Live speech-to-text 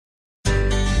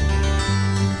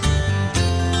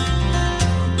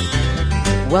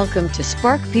Welcome to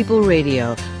Spark People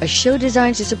Radio, a show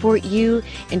designed to support you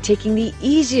in taking the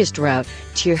easiest route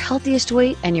to your healthiest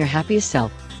weight and your happiest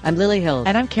self. I'm Lily Hills.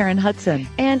 And I'm Karen Hudson.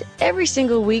 And every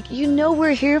single week, you know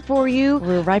we're here for you.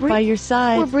 We're right by your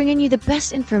side. We're bringing you the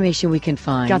best information we can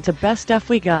find. Got the best stuff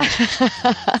we got.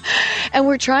 And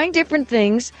we're trying different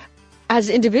things as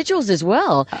individuals as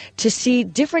well, to see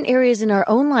different areas in our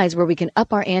own lives where we can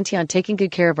up our ante on taking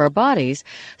good care of our bodies.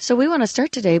 So we want to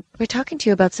start today by talking to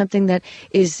you about something that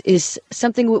is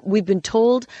something we've been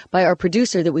told by our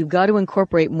producer that we've got to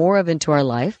incorporate more of into our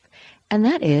life, and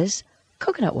that is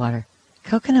coconut water.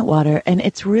 Coconut water. And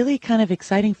it's really kind of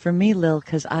exciting for me, Lil,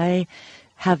 because I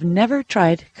have never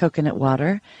tried coconut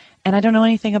water. And I don't know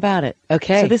anything about it.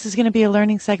 Okay. So this is going to be a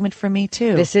learning segment for me,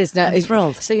 too. This is not. I'm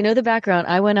thrilled. So you know the background.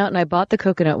 I went out and I bought the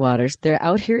coconut waters. They're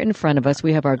out here in front of us.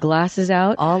 We have our glasses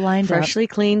out. All lined freshly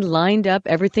cleaned, lined up.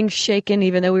 Everything's shaken,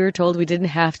 even though we were told we didn't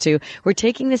have to. We're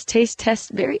taking this taste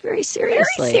test very, very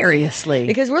seriously. Very seriously.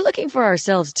 Because we're looking for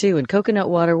ourselves, too. And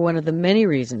coconut water, one of the many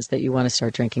reasons that you want to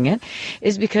start drinking it,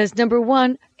 is because, number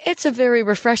one, it's a very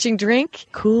refreshing drink.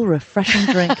 Cool, refreshing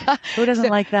drink. Who doesn't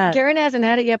like that? Karen hasn't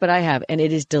had it yet, but I have, and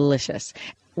it is delicious.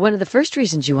 One of the first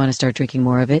reasons you want to start drinking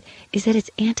more of it is that it's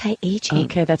anti-aging.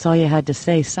 Okay, that's all you had to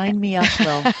say. Sign me up,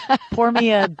 Will. Pour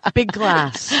me a big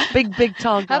glass. Big,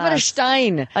 tall glass. How about a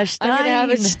stein? A stein. I'm going to have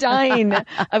a stein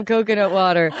of coconut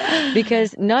water.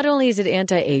 Because not only is it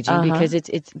anti-aging, because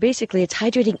it's basically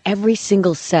hydrating every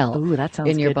single cell. Ooh, that sounds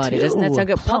in your good body. too. Doesn't that sound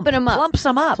good? Plumping them up. Plumps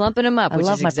them up. Plumping them up, I which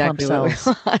love is my exactly plump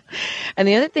what we want. And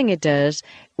the other thing it does,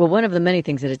 well, one of the many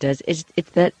things that it does is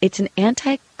that it's an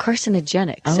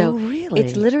anti-carcinogenic. Oh, so really?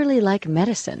 It's literally like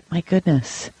medicine. My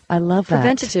goodness. I love that.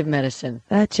 Preventative medicine.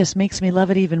 That just makes me love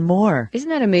it even more. Isn't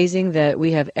that amazing that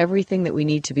we have everything that we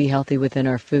need to be healthy within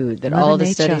our food, that Mother all the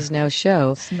Nature. studies now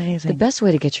show? It's amazing. The best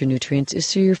way to get your nutrients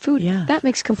is through your food. Yeah. That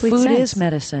makes complete Food sense. is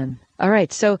medicine. All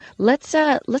right, so let's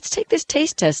take this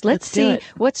taste test. Let's do see it.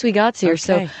 what's we got here.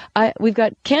 Okay. So we've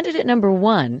got candidate number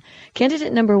one.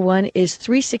 Candidate number one is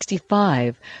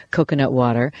 365 coconut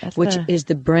water, That's which is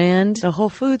the brand. The Whole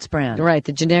Foods brand. Right,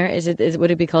 the generic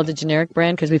would it be called a generic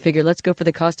brand? Because we figure let's go for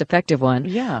the cost-effective one.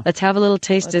 Yeah. Let's have a little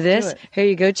taste of Let's this. do it. Here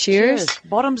you go. Cheers.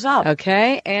 Bottoms up.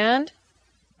 Okay, and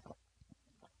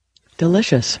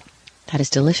Delicious. that is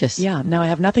delicious. Yeah. Now I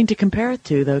have nothing to compare it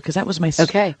to, though, because that was my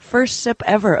first sip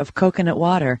ever of coconut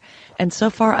water. And so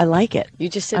far, I like it. You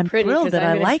just said I'm pretty. thrilled 'cause that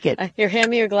I'm I gonna- like it. Here,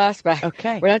 hand me your glass back.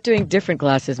 Okay. We're not doing different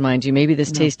glasses, mind you. Maybe this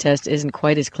taste test isn't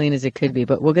quite as clean as it could be,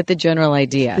 but we'll get the general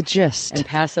idea. The gist. And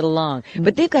pass it along.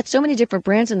 But they've got so many different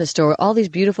brands in the store, all these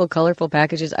beautiful, colorful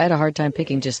packages. I had a hard time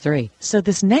picking just three. So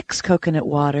this next coconut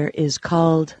water is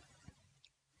called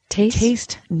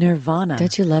Taste Nirvana.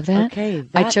 Don't you love that? Okay.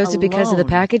 I chose it because of the alone.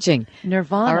 packaging.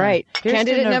 Nirvana. All right. Here's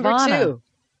Candidate to number Nirvana. 2.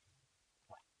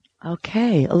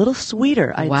 Okay. A little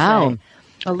sweeter, I'd Wow. say.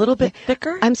 A little bit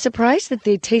thicker. I'm surprised that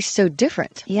they taste so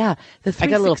different. Yeah. The I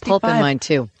got a little pulp in 365 mine,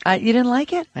 too. You didn't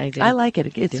like it? I did. I like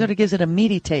it. It sort of gives it a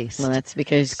meaty taste. Well, that's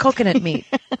because... Coconut meat.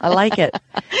 I like it.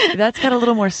 That's got a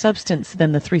little more substance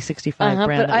than the 365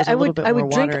 brand. But That was a I little would bit I more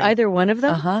would drink watery. either one of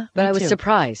them. But Me I was too.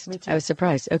 surprised. Me too. I was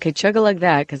surprised. Okay, chug-a-lug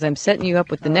that because I'm setting you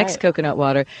up with the next right. coconut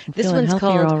water. This feeling one's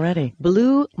healthier called already.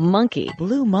 Blue Monkey.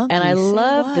 Blue Monkey. And I say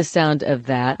love what? the sound of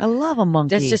that. I love a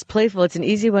monkey. That's just playful. It's an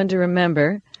easy one to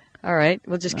remember. All right,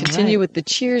 we'll just continue with the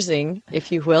cheersing,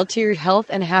 if you will, to your health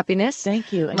and happiness.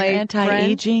 Thank you. And my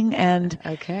anti-aging and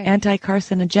Okay.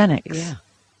 anti-carcinogenics. Yeah.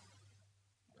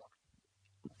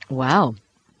 Wow.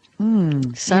 You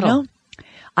Subtle. know,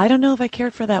 I don't know if I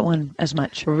cared for that one as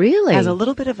much. Really? It has a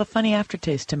little bit of a funny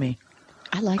aftertaste to me.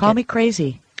 I like Call it. me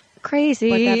crazy. Crazy.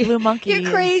 But that blue monkey You're is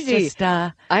crazy. just,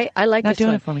 I like not this doing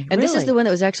one. it for me. And this is Really? the one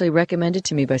that was actually recommended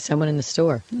to me by someone in the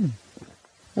store.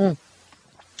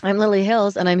 I'm Lily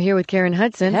Hills, and I'm here with Karen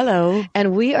Hudson. Hello.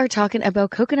 And we are talking about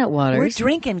coconut waters. We're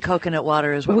drinking coconut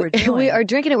water is what we're doing. We are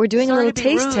drinking it. We're doing Sorry a little to be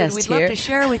taste rude. test We'd here. love to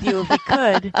share with you if we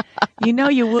could. You know,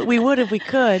 we would if we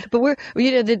could. But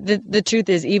the truth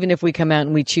is, even if we come out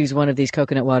and we choose one of these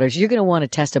coconut waters, you're going to want to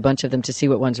test a bunch of them to see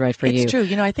what one's right for you. It's true.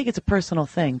 You know, I think it's a personal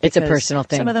thing. It's a because personal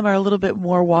thing. Some of them are a little bit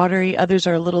more watery. Others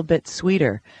are a little bit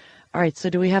sweeter. All right.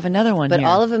 So do we have another one But here?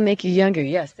 all of them make you younger.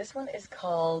 Yes, this one is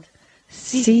called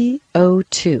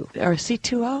CO2. Or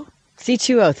C2O?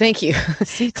 C2O, thank you.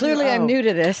 C2O. Clearly, I'm new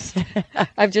to this.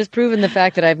 I've just proven the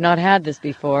fact that I've not had this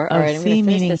before. Oh, All right, I'm C going to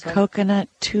finish meaning this one. coconut,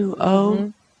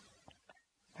 2O.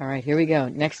 All right, here we go.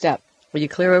 Next up. Will you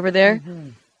clear over there?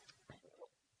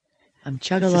 I'm This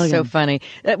chug-a-lugging. is so funny.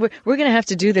 We're going to have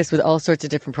to do this with all sorts of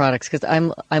different products because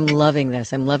I'm loving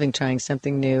this. I'm loving trying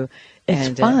something new. It's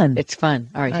and, fun. It's fun.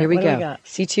 All right, All here right, we what do go. we got?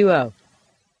 C2O.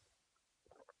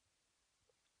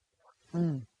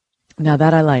 Now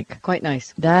that I like. Quite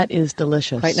nice. That is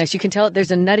delicious. Quite nice. You can tell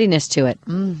there's a nuttiness to it.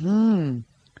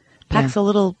 Packs a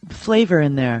little flavor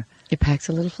in there. It packs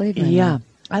a little flavor in Yeah, there.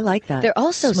 I like that. They're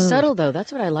also Smooth. subtle, though.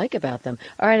 That's what I like about them.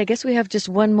 All right, I guess we have just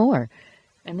one more.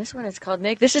 And this one is called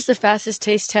Naked. This is the fastest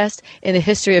taste test in the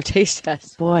history of taste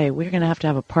tests. Boy, we're going to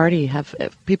have a party, have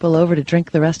people over to drink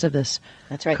the rest of this.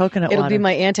 That's right. Coconut It'll water. be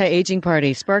my anti-aging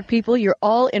party. Spark people, you're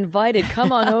all invited.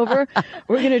 Come on over.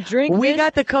 We're going to drink We this.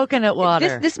 got the coconut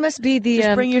water. This must be the,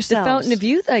 Just bring the yourselves. fountain of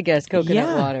youth, I guess,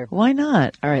 coconut water. Why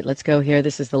not? All right, let's go here.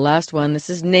 This is the last one. This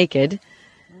is Naked.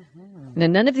 Now,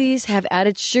 none of these have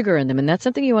added sugar in them, and that's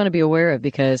something you want to be aware of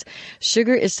because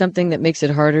sugar is something that makes it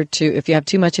harder to, if you have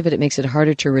too much of it, it makes it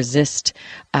harder to resist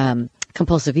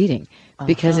compulsive eating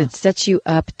because it sets you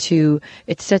up to,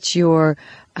 it sets your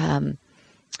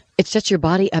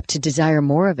body up to desire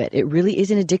more of it. It really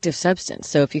is an addictive substance.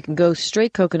 So if you can go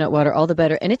straight coconut water, all the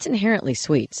better. And it's inherently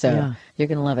sweet, so you're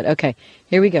going to love it. Okay,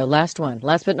 here we go. Last one.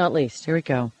 Last but not least. Here we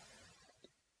go.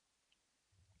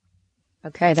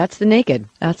 Okay, that's the Naked.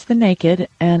 That's the Naked,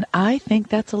 and I think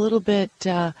that's a little bit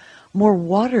more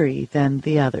watery than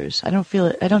the others. I don't feel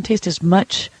it. I don't taste as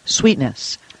much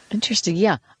sweetness. Interesting.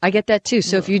 Yeah, I get that too.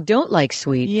 So if you don't like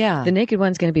sweet, the Naked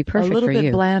one's going to be perfect for you. A little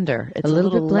bit blander. It's a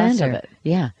little bit less blander. of it.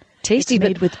 Yeah, tasty. It's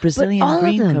made with Brazilian but all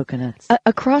green of them, coconuts.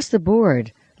 Across the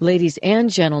board, ladies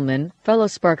and gentlemen, fellow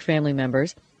Spark family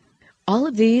members, all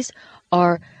of these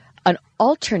are an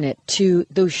alternate to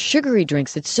those sugary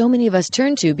drinks that so many of us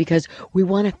turn to because we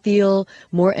want to feel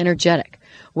more energetic.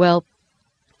 Well,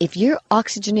 if you're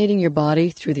oxygenating your body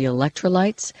through the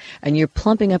electrolytes and you're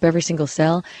plumping up every single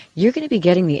cell, you're going to be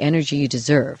getting the energy you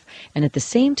deserve. And at the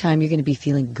same time, you're going to be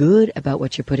feeling good about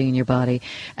what you're putting in your body.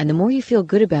 And the more you feel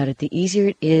good about it, the easier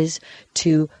it is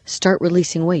to start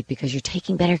releasing weight because you're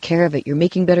taking better care of it. You're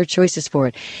making better choices for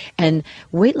it. And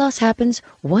weight loss happens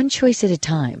one choice at a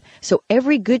time. So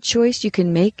every good choice you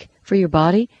can make for your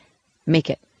body, make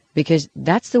it. Because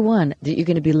that's the one that you're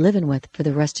going to be living with for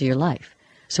the rest of your life.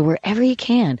 So wherever you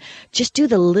can, just do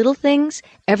the little things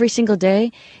every single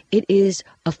day. It is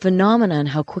a phenomenon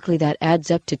how quickly that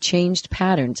adds up to changed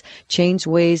patterns, changed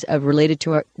ways of relating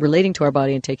to our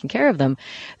body and taking care of them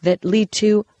that lead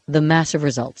to the massive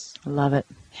results. I love it.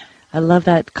 I love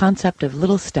that concept of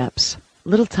little steps,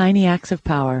 little tiny acts of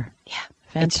power. Yeah.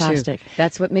 Fantastic.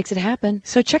 That's what makes it happen.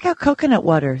 So check out coconut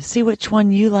water. See which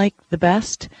one you like the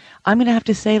best. I'm going to have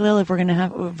to say, Lil, if we're going to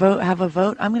have a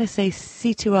vote, I'm going to say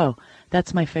C2O.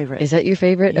 That's my favorite. Is that your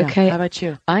favorite? Yeah. Okay. How about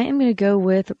you? I am going to go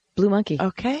with Blue Monkey.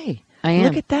 Okay. I am.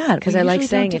 Look at that. Because I like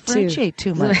saying it too. Differentiate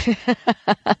too much.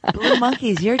 Blue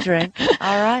Monkey's your drink.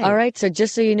 All right. All right. So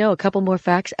just so you know, a couple more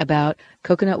facts about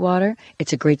coconut water.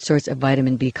 It's a great source of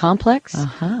vitamin B complex,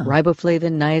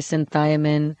 riboflavin, niacin,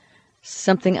 thiamine,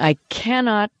 something I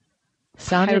cannot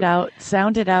sound it out.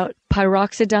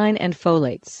 Pyroxidine and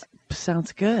folates.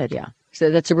 Sounds good. Yeah. So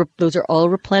those are all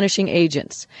replenishing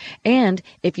agents. And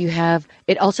if you have,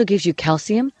 it also gives you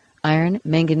calcium, iron,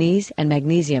 manganese, and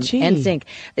magnesium, and zinc.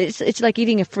 It's like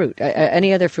eating a fruit,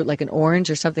 any other fruit, like an orange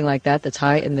or something like that. That's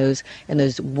high in those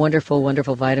wonderful,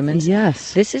 wonderful vitamins.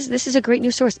 Yes, this is a great new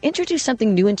source. Introduce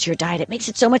something new into your diet. It makes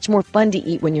it so much more fun to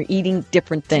eat when you're eating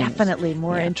different things. Definitely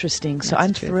more interesting. So That's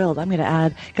I'm true. thrilled. I'm going to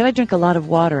add. Because I drink a lot of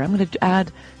water. I'm going to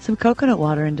add some coconut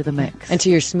water into the mix. And to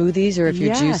your smoothies, or if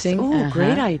you're juicing. Ooh,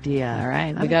 great idea. All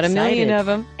right, we I'm got a million excited. of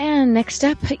them. And next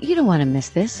up, you don't want to miss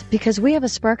this because we have a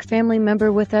Spark family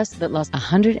member with us that lost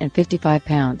 155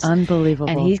 pounds. Unbelievable.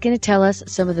 And he's going to tell us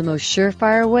some of the most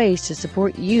surefire ways to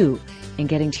support you in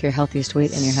getting to your healthiest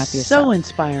weight and your happiest so self.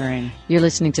 inspiring. You're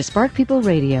listening to Spark People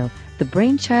Radio, the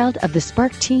brainchild of the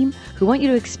Spark team who want you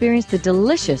to experience the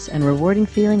delicious and rewarding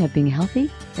feeling of being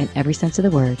healthy in every sense of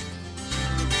the word.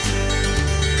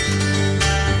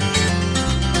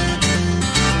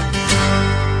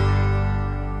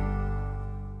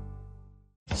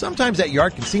 Sometimes that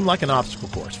yard can seem like an obstacle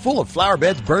course, full of flower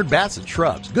beds, bird baths, and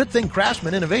shrubs. Good thing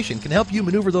Craftsman Innovation can help you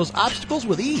maneuver those obstacles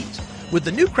with ease. With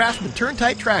the new Craftsman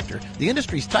Turn-Tight Tractor, the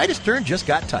industry's tightest turn just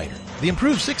got tighter. The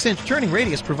improved 6-inch turning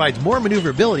radius provides more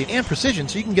maneuverability and precision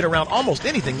so you can get around almost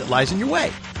anything that lies in your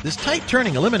way. This tight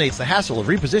turning eliminates the hassle of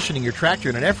repositioning your tractor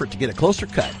in an effort to get a closer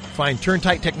cut. Find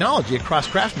Turn-Tight technology across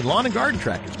Craftsman lawn and garden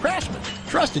tractors. Craftsman,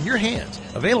 trust in your hands.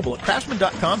 Available at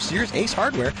Craftsman.com, Sears Ace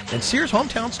Hardware, and Sears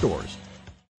hometown stores.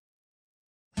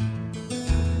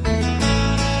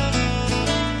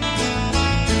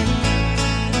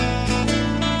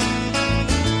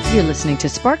 You're listening to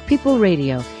Spark People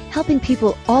Radio, helping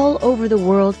people all over the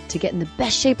world to get in the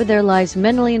best shape of their lives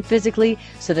mentally and physically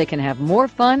so they can have more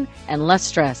fun and less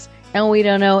stress. And we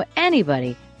don't know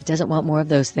anybody doesn't want more of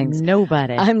those things?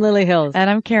 Nobody. I'm Lily Hills. And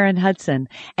I'm Karen Hudson.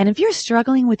 And if you're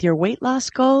struggling with your weight loss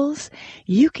goals,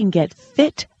 you can get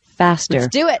fit faster. Let's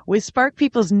do it. With Spark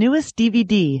People's newest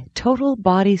DVD, Total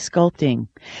Body Sculpting.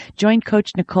 Join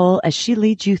Coach Nicole as she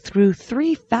leads you through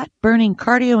 3 fat-burning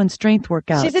cardio and strength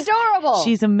workouts. She's adorable.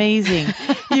 She's amazing.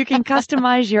 You can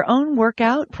customize your own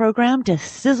workout program to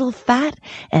sizzle fat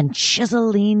and chisel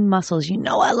lean muscles. You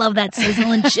know I love that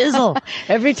sizzle and chisel.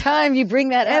 Every time you bring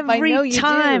that up, I know you do. Every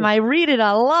time I read it,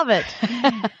 I love it.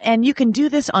 And you can do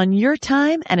this on your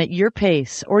time and at your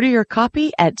pace. Order your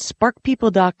copy at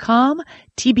sparkpeople.com.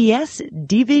 TBS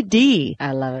DVD.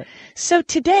 I love it. So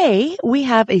today we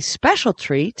have a special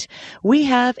treat. We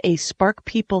have a Spark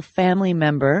People family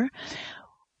member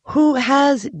who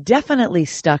has definitely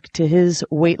stuck to his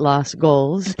weight loss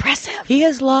goals. Impressive. He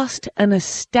has lost an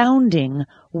astounding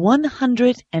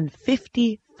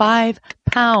 155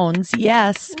 pounds.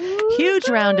 Yes. Huge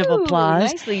round of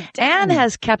applause. Nicely done. And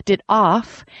has kept it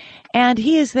off. And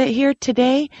he is here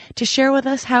today to share with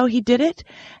us how he did it.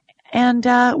 And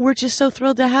we're just so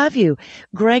thrilled to have you.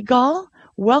 Greg Gall,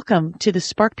 welcome to the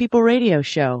Spark People Radio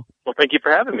Show. Well, thank you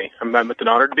for having me. It's an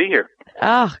honor to be here.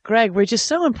 Greg, we're just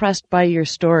so impressed by your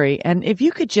story. And if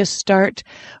you could just start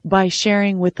by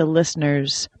sharing with the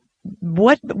listeners,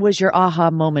 what was your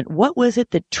aha moment? What was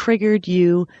it that triggered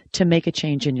you to make a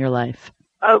change in your life?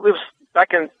 It was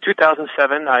back in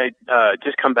 2007. I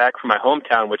just come back from my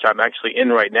hometown, which I'm actually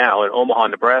in right now, in Omaha,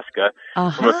 Nebraska,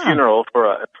 from a funeral for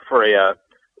a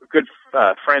good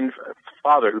friend,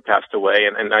 father who passed away,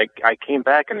 and I came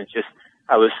back and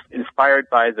I was inspired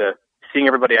by seeing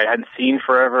everybody I hadn't seen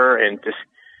forever, and just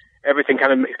everything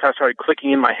kind of started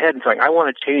clicking in my head, and so I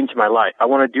want to change my life. I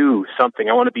want to do something.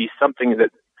 I want to be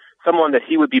someone that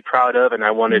he would be proud of, and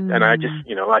I wanted, and I just,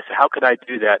 I said, how could I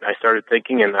do that? And I started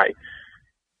thinking, and I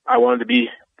wanted to be,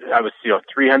 I was,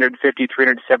 350,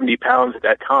 370 pounds at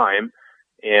that time.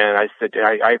 And I said,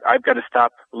 I've got to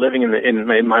stop living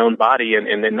in my own body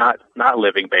and then not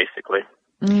living, basically.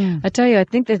 I tell you, I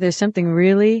think that there's something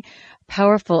really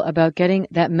powerful about getting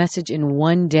that message in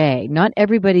one day. Not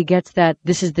everybody gets that.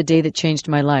 This is the day that changed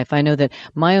my life. I know that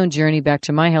my own journey back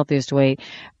to my healthiest weight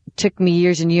took me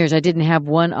years and years. I didn't have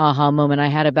one aha moment. I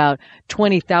had about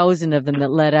 20,000 of them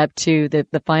that led up to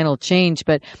the final change.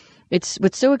 But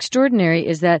what's so extraordinary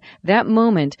is that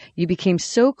moment you became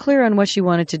so clear on what you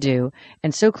wanted to do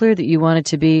and so clear that you wanted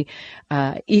to be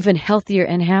even healthier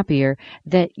and happier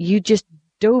that you just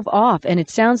dove off. And it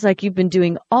sounds like you've been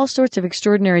doing all sorts of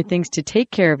extraordinary things to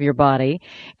take care of your body.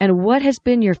 And what has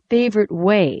been your favorite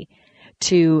way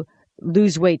to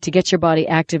lose weight, to get your body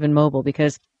active and mobile?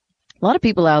 Because a lot of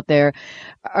people out there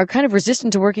are kind of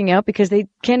resistant to working out because they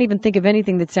can't even think of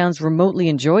anything that sounds remotely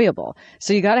enjoyable.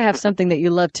 So you got to have something that you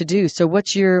love to do. So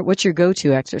what's your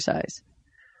go-to exercise?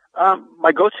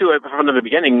 My go-to from the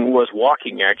beginning was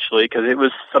walking, actually, because it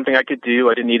was something I could do.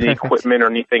 I didn't need any equipment or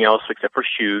anything else except for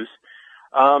shoes.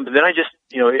 But then I just,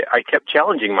 I kept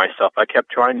challenging myself. I kept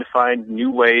trying to find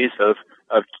new ways of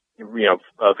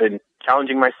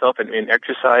challenging myself in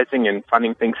exercising and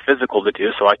finding things physical to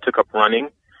do. So I took up running.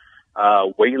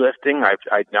 Weightlifting. I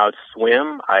now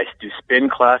swim. I do spin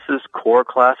classes, core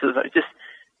classes. I just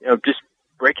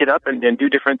break it up and do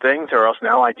different things. Or else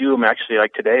now I do them actually.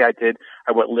 Like today, I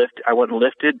went and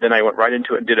lifted. Then I went right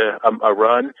into it and did a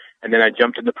run, and then I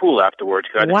jumped in the pool afterwards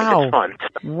because I think it's fun.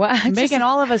 Wow, making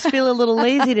all of us feel a little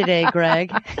lazy today,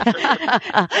 Greg.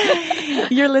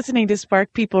 You're listening to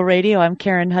Spark People Radio. I'm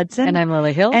Karen Hudson, and I'm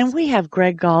Lily Hills, and we have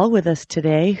Greg Gall with us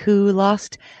today, who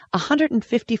lost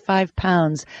 155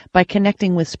 pounds by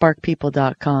connecting with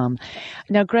sparkpeople.com.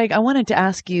 Now, Greg, I wanted to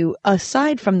ask you,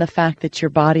 aside from the fact that your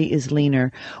body is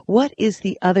leaner, what is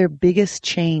the other biggest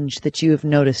change that you have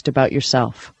noticed about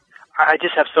yourself? I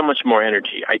just have so much more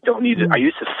energy. I don't need I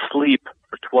used to sleep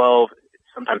for 12,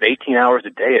 sometimes 18 hours a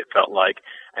day, it felt like.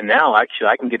 And now, actually,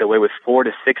 I can get away with 4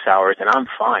 to 6 hours, and I'm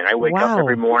fine. I wake up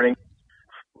every morning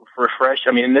refreshed.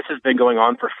 I mean, this has been going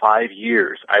on for 5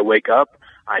 years. I wake up,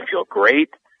 I feel great.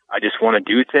 I just want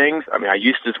to do things. I mean, I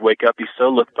used to just wake up, be so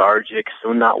lethargic,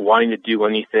 so not wanting to do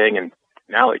anything, and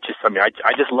now it just,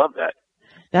 I just love that.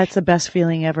 That's the best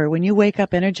feeling ever. When you wake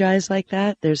up energized like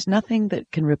that, there's nothing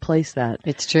that can replace that.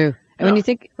 It's true. And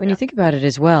when you think about it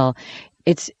as well,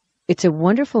 it's a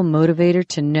wonderful motivator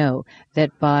to know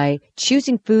that by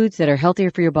choosing foods that are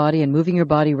healthier for your body and moving your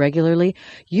body regularly,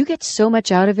 you get so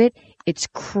much out of it. It's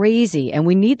crazy. And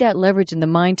we need that leverage in the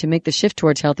mind to make the shift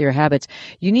towards healthier habits.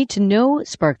 You need to know,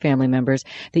 Spark family members,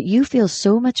 that you feel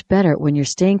so much better when you're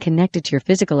staying connected to your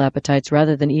physical appetites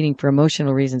rather than eating for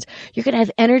emotional reasons. You're going to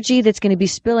have energy that's going to be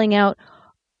spilling out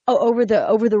over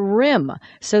the rim,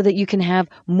 so that you can have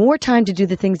more time to do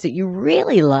the things that you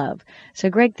really love. So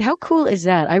Greg, how cool is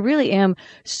that? I really am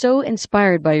so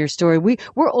inspired by your story.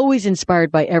 We're always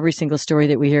inspired by every single story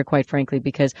that we hear, quite frankly,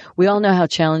 because we all know how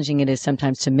challenging it is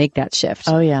sometimes to make that shift.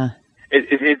 Oh yeah.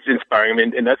 It's inspiring. I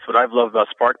mean, and that's what I've loved about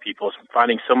Spark People, is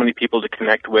finding so many people to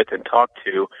connect with and talk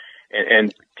to,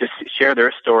 and just share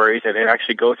their stories and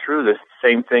actually go through the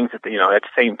same things at the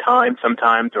same time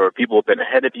sometimes, or people have been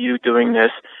ahead of you doing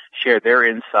this, share their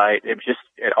insight. It's just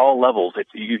at all levels.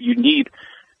 You need,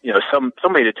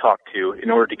 somebody to talk to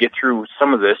in order to get through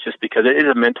some of this, just because it is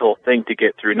a mental thing to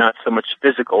get through, not so much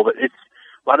physical, but a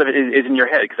lot of it is in your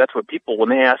head, because that's what people, when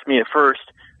they asked me at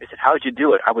first, they said, "How'd you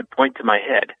do it?" I would point to my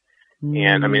head.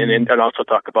 And I mean, and also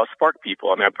talk about Spark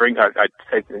People. I mean, I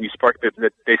say you Spark.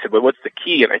 They said, "Well, what's the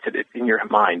key?" And I said, "It's in your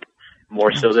mind,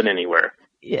 more so than anywhere."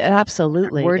 Yeah,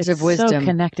 absolutely. Words of wisdom. So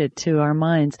connected to our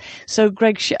minds. So,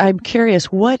 Greg, I'm curious,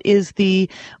 what is the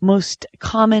most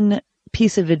common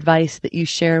piece of advice that you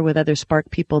share with other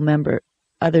Spark People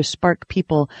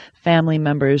family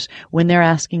members when they're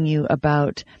asking you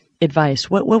about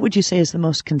advice? What would you say is the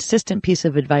most consistent piece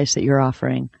of advice that you're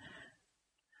offering?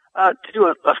 To do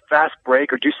a fast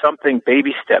break or do something,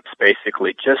 baby steps,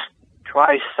 basically. Just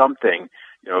try something.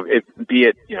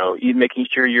 Making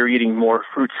sure you're eating more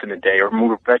fruits in a day or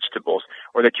more vegetables,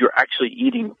 or that you're actually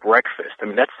eating breakfast. I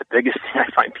mean, that's the biggest thing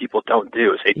I find people don't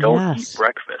do, is they don't eat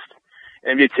breakfast.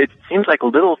 And it seems like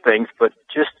little things, but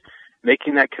just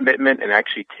making that commitment and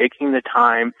actually taking the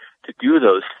time to do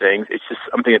those things, it's just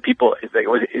something that people,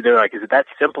 they're like, is it that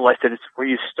simple? I said, it's where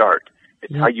you start.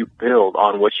 It's how you build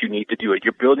on what you need to do it.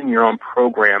 You're building your own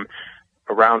program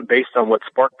based on what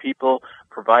Spark People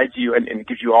provides you and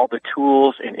gives you all the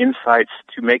tools and insights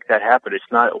to make that happen. It's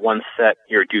not one set,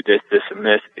 here, do this, this, and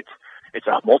this. It's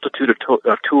a multitude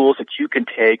of tools that you can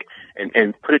take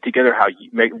and put it together how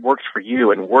works for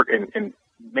you and work and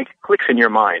make clicks in your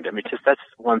mind. I mean, that's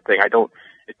one thing.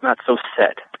 It's not so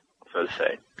set, so to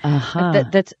say. Uh-huh.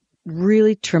 That's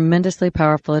really tremendously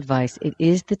powerful advice. It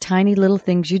is the tiny little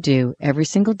things you do every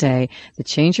single day that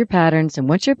change your patterns. And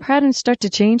once your patterns start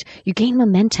to change, you gain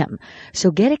momentum.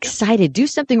 So get excited. Do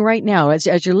something right now. As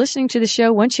you're listening to the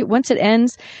show, once it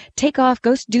ends, take off,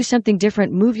 go do something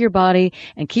different, move your body,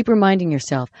 and keep reminding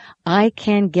yourself, I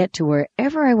can get to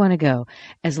wherever I want to go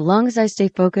as long as I stay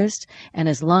focused and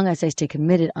as long as I stay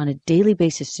committed on a daily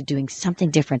basis to doing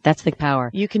something different. That's the power.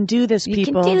 You can do this, people. You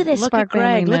can do this, Look at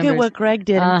Greg. Look at what Greg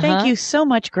did. And thank you so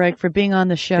much, Greg, for being on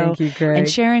the show. Thank you, Greg. And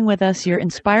sharing with us your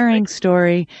inspiring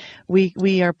story.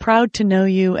 We are proud to know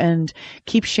you, and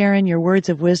keep sharing your words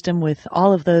of wisdom with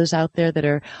all of those out there that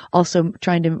are also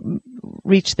trying to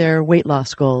reach their weight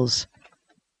loss goals.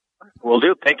 Will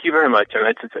do. Thank you very much. And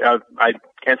I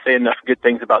can't say enough good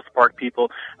things about Spark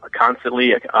People.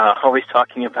 Constantly, always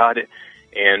talking about it.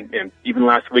 And even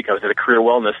last week, I was at a career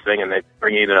wellness thing, and they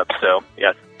bringing it up. So,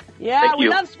 yes. Yeah, Thank you.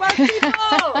 We love Spark People.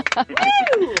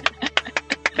 Woo!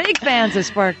 Big fans of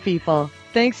Spark People.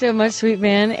 Thanks so much, sweet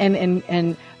man,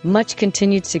 and much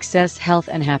continued success, health,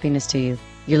 and happiness to you.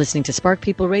 You're listening to Spark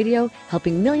People Radio,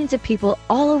 helping millions of people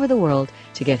all over the world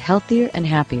to get healthier and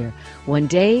happier. One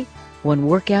day, one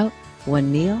workout,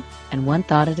 one meal, and one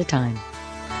thought at a time.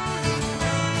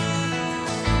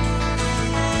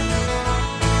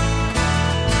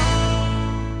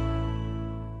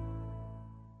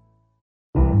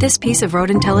 This piece of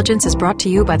road intelligence is brought to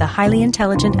you by the highly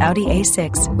intelligent Audi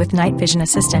A6 with Night Vision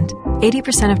Assistant.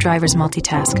 80% of drivers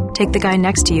multitask. Take the guy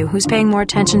next to you who's paying more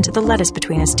attention to the lettuce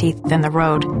between his teeth than the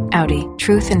road. Audi.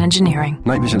 Truth in engineering.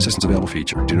 Night Vision Assistant's available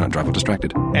feature. Do not drive while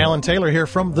distracted. Alan Taylor here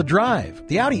from The Drive.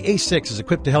 The Audi A6 is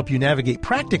equipped to help you navigate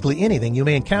practically anything you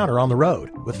may encounter on the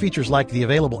road, with features like the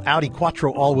available Audi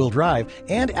Quattro all-wheel drive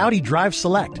and Audi Drive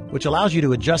Select, which allows you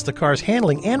to adjust the car's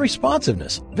handling and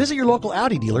responsiveness. Visit your local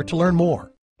Audi dealer to learn more.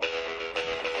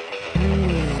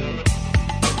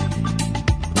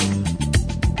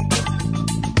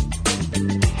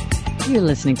 You're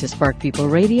listening to Spark People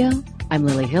Radio. I'm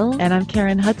Lily Hill. And I'm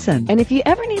Karen Hudson. And if you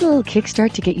ever need a little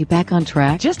kickstart to get you back on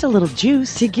track, just a little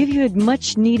juice to give you a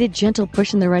much-needed gentle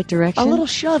push in the right direction, a little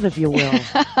shove, if you will,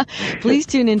 please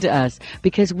tune in to us,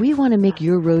 because we want to make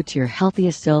your road to your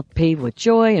healthiest self paved with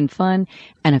joy and fun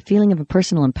and a feeling of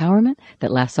personal empowerment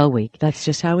that lasts all week. That's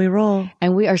just how we roll.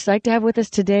 And we are psyched to have with us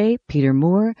today Peter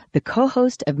Moore, the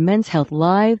co-host of Men's Health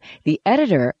Live, the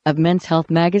editor of Men's Health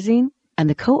Magazine, and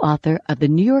the co-author of the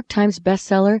New York Times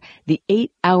bestseller, The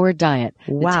 8-Hour Diet.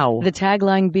 Wow. The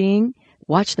tagline being,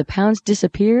 watch the pounds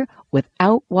disappear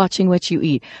without watching what you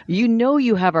eat. You know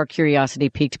you have our curiosity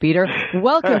piqued, Peter.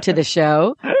 Welcome to the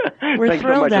show. We're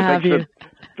thrilled to have you.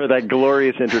 for that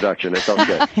glorious introduction. It felt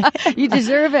good. You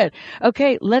deserve it.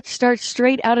 Okay, let's start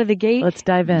straight out of the gate. Let's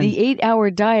dive in. The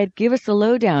 8-hour diet. Give us the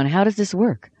lowdown. How does this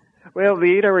work? Well,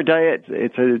 the 8-hour diet,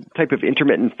 it's a type of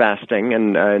intermittent fasting,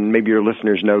 and maybe your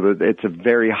listeners know that it's a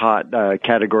very hot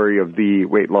category of the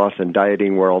weight loss and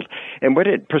dieting world. And what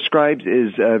it prescribes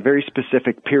is very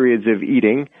specific periods of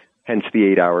eating, hence the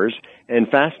 8 hours, and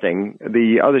fasting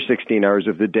the other 16 hours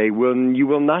of the day when you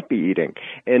will not be eating.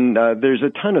 And there's a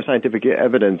ton of scientific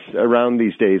evidence around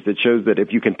these days that shows that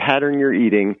if you can pattern your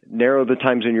eating, narrow the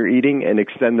times when you're eating, and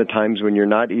extend the times when you're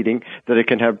not eating, that it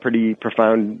can have pretty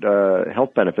profound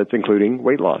health benefits, including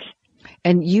weight loss.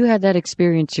 And you had that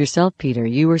experience yourself, Peter.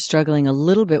 You were struggling a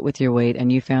little bit with your weight,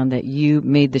 and you found that you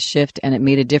made the shift, and it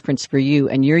made a difference for you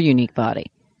and your unique body.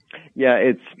 Yeah,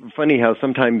 it's funny how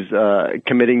sometimes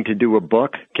committing to do a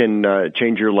book can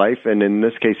change your life, and in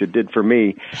this case it did for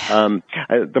me.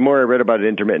 The more I read about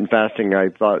intermittent fasting, I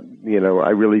thought, I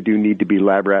really do need to be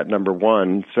lab rat number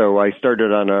one. So I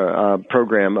started on a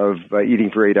program of eating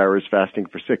for 8 hours, fasting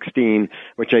for 16,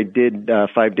 which I did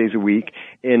 5 days a week.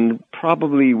 And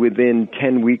probably within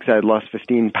 10 weeks, I had lost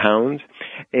 15 pounds.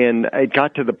 And it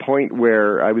got to the point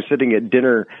where I was sitting at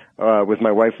dinner with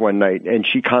my wife one night, and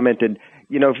she commented,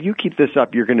 if you keep this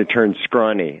up, you're going to turn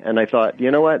scrawny. And I thought,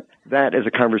 you know what? That is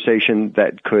a conversation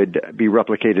that could be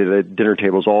replicated at dinner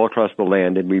tables all across the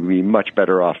land, and we'd be much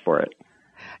better off for it.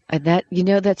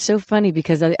 That's so funny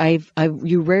because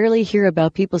you rarely hear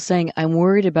about people saying, I'm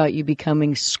worried about you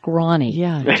becoming scrawny.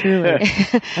 Yeah, truly.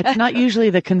 That's not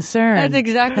usually the concern. That's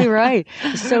exactly right.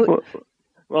 So.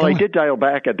 Well, I did dial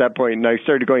back at that point, and I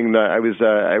started going. I was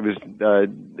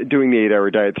doing the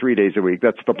 8-hour diet 3 days a week.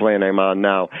 That's the plan I'm on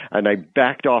now, and I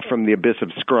backed off from the abyss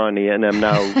of scrawny, and I'm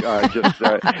now just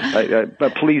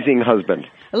a pleasing husband.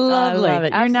 Lovely, I love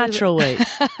it. Our natural weight.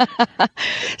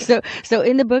 So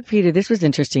in the book, Peter, this was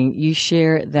interesting. You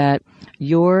share that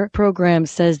your program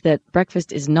says that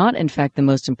breakfast is not, in fact, the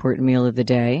most important meal of the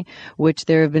day, which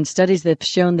there have been studies that have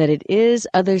shown that it is.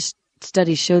 Others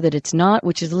studies show that it's not,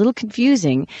 which is a little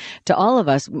confusing to all of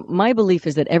us. My belief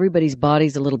is that everybody's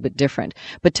body's a little bit different.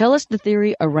 But tell us the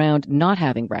theory around not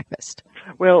having breakfast.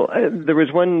 Well, there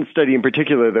was one study in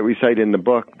particular that we cite in the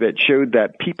book that showed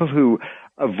that people who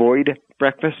avoid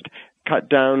breakfast cut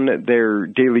down their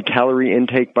daily calorie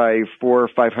intake by 400 or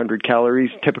 500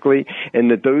 calories typically, and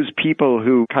that those people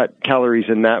who cut calories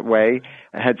in that way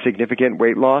had significant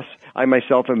weight loss. I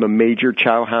myself am a major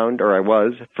chow hound, or I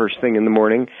was, first thing in the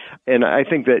morning. And I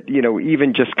think that,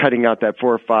 even just cutting out that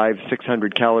 400, 500,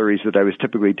 600 calories that I was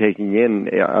typically taking in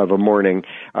of a morning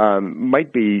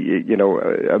might be,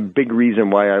 a big reason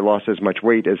why I lost as much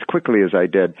weight as quickly as I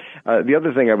did. The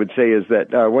other thing I would say is that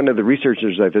one of the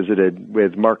researchers I visited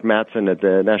with, Mark Mattson at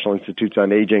the National Institutes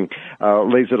on Aging,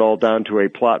 lays it all down to a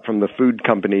plot from the food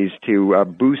companies to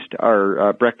boost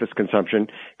our breakfast consumption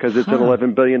because it's an $11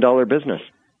 billion business.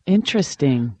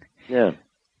 Interesting. Yeah.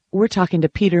 We're talking to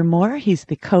Peter Moore. He's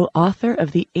the co-author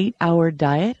of The 8-Hour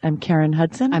Diet. I'm Karen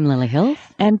Hudson. I'm Lily Hill.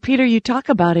 And Peter, you talk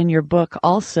about in your book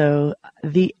also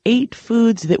the 8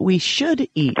 foods that we should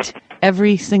eat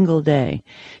every single day.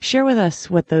 Share with us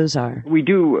what those are. We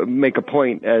do make a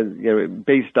point,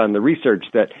 based on the research,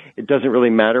 that it doesn't really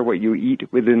matter what you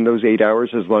eat within those 8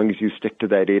 hours as long as you stick to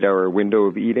that 8-hour window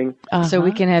of eating. Uh-huh. So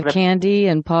we can have candy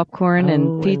and popcorn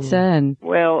and pizza and...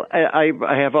 Well, I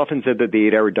have often said that the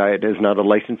 8-hour diet is not a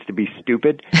license to be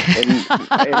stupid,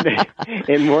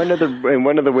 and one of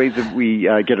the ways that we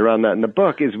get around that in the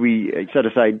book is we set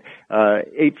aside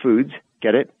 8 foods.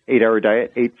 Get it? 8-hour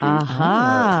diet, 8 foods.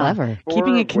 Aha. Clever.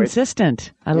 Keeping it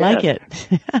consistent. I like it.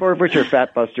 4 of which are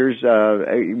fat busters,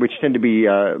 which tend to be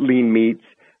lean meats,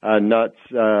 nuts,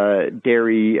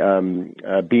 dairy,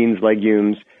 beans,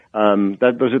 legumes.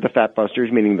 Those are the fat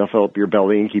busters, meaning they'll fill up your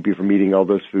belly and keep you from eating all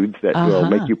those foods that will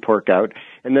make you pork out.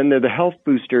 And then they're the health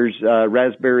boosters,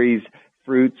 raspberries,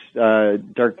 fruits,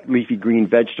 dark leafy green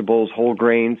vegetables, whole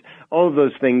grains. All of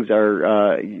those things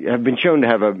have been shown to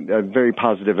have a very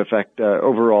positive effect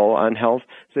overall on health.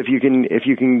 So if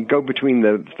you can go between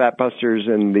the fat busters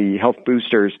and the health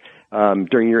boosters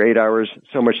during your 8 hours,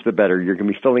 so much the better. You're going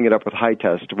to be filling it up with high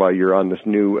test while you're on this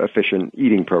new efficient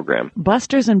eating program.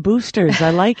 Busters and boosters.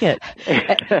 I like it.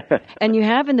 And you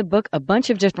have in the book a bunch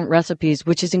of different recipes,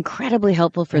 which is incredibly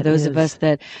helpful for those of us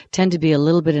that tend to be a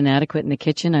little bit inadequate in the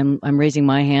kitchen. I'm raising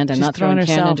my hand. I'm not throwing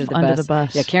Karen under the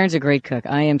bus. Yeah, Karen's a great cook.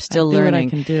 I am still learning.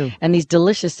 What I can do. And these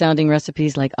delicious sounding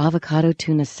recipes like avocado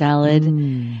tuna salad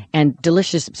and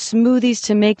delicious smoothies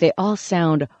to make, they all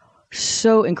sound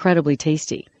so incredibly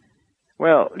tasty.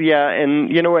 Well, yeah,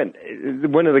 and you know what?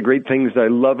 One of the great things I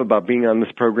love about being on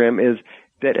this program is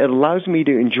that it allows me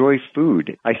to enjoy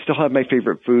food. I still have my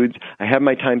favorite foods. I have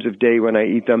my times of day when I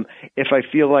eat them. If I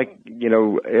feel like,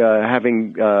 going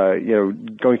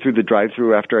through the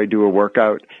drive-thru after I do a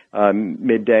workout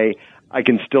midday, I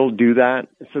can still do that.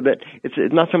 So that it's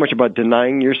not so much about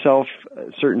denying yourself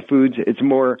certain foods. It's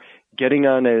more getting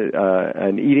on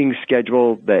an eating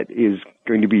schedule that is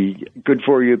going to be good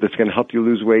for you, that's going to help you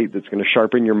lose weight, that's going to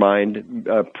sharpen your mind,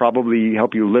 probably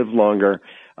help you live longer.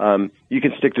 You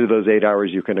can stick to those 8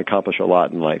 hours, you can accomplish a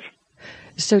lot in life.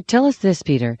 So tell us this,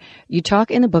 Peter. You talk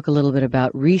in the book a little bit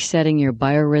about resetting your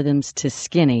biorhythms to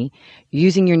skinny,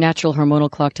 using your natural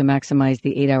hormonal clock to maximize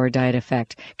the 8-hour diet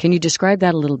effect. Can you describe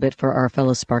that a little bit for our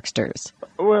fellow Sparksters?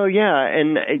 Well, yeah,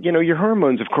 and your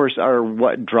hormones, of course, are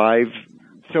what drive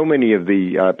so many of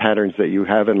the patterns that you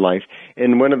have in life,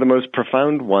 and one of the most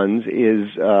profound ones is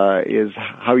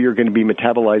how you're going to be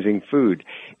metabolizing food.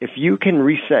 If you can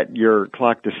reset your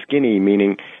clock to skinny,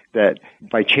 meaning that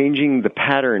by changing the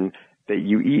pattern that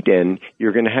you eat in,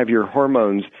 you're going to have your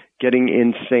hormones getting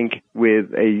in sync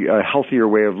with a healthier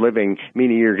way of living,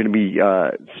 meaning you're going to be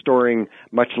storing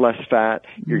much less fat,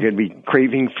 you're going to be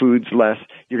craving foods less,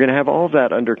 you're going to have all of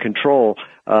that under control.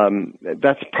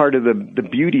 That's part of the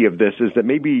beauty of this, is that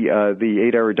maybe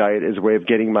the 8-hour diet is a way of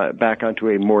getting back onto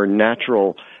a more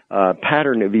natural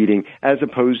pattern of eating, as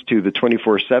opposed to the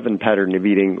 24/7 pattern of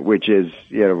eating, which is,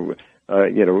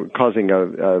 causing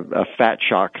a fat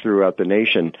shock throughout the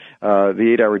nation.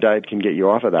 The 8-hour diet can get you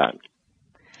off of that.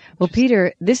 Well,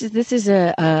 Peter, this is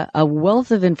a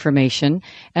wealth of information,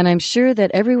 and I'm sure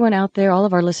that everyone out there, all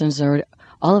of our listeners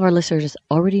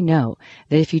already know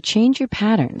that if you change your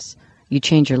patterns, you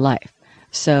change your life.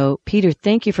 So, Peter,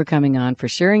 thank you for coming on, for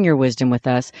sharing your wisdom with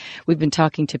us. We've been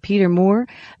talking to Peter Moore,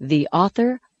 the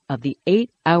author of The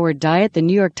 8-Hour Diet, the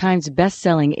New York Times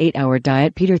best-selling 8-Hour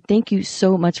Diet. Peter, thank you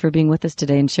so much for being with us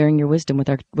today and sharing your wisdom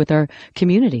with our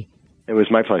community. It was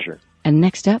my pleasure. And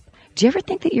next up, do you ever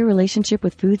think that your relationship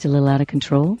with food's a little out of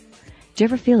control? Do you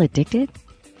ever feel addicted?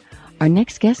 Our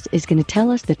next guest is going to tell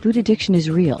us that food addiction is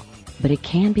real, but it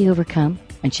can be overcome,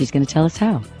 and she's going to tell us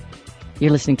how.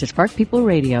 You're listening to Spark People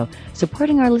Radio,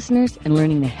 supporting our listeners and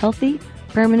learning the healthy,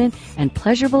 permanent, and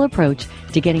pleasurable approach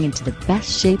to getting into the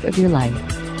best shape of your life.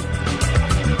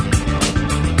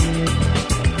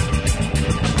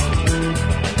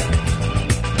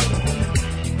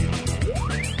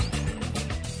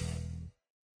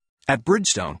 At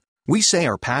Bridgestone, we say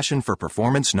our passion for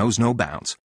performance knows no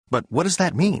bounds. But what does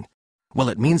that mean? Well,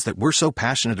 it means that we're so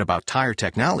passionate about tire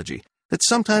technology that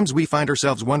sometimes we find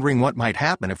ourselves wondering what might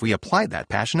happen if we applied that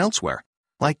passion elsewhere.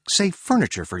 Like, say,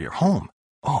 furniture for your home.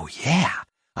 Oh, yeah.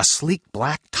 A sleek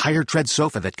black tire tread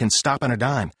sofa that can stop on a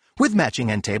dime, with matching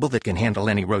end table that can handle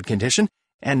any road condition.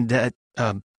 And,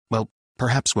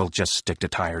 perhaps we'll just stick to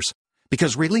tires.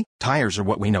 Because really, tires are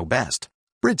what we know best.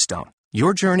 Bridgestone,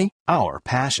 your journey, our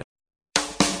passion.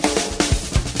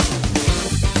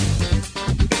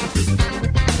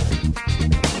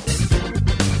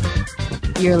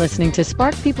 You're listening to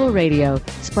Spark People Radio,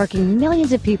 sparking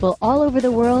millions of people all over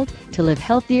the world to live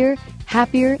healthier,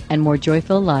 happier, and more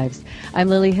joyful lives. I'm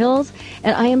Lily Hills,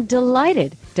 and I am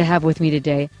delighted to have with me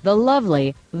today the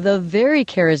lovely, the very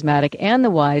charismatic, and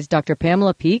the wise Dr.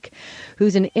 Pamela Peeke,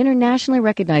 who's an internationally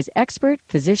recognized expert,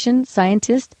 physician,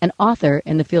 scientist, and author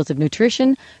in the fields of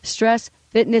nutrition, stress,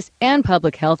 fitness, and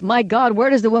public health. My God, where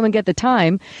does the woman get the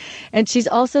time? And she's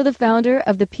also the founder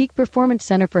of the Peeke Performance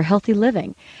Center for Healthy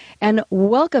Living. And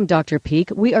welcome, Dr.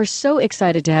 Peeke. We are so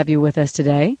excited to have you with us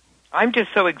today. I'm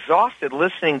just so exhausted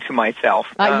listening to myself.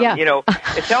 Yeah.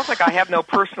 It sounds like I have no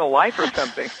personal life or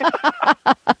something.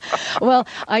 Well,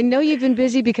 I know you've been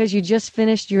busy because you just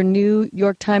finished your New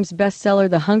York Times bestseller,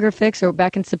 The Hunger Fix, or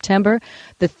back in September,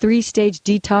 the 3-stage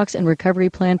detox and recovery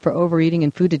plan for overeating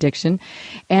and food addiction.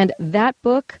 And that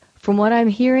book, from what I'm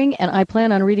hearing, and I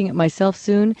plan on reading it myself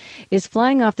soon, is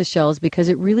flying off the shelves because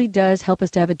it really does help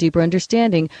us to have a deeper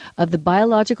understanding of the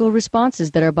biological responses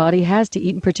that our body has to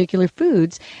eating particular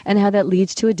foods and how that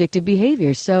leads to addictive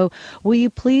behavior. So will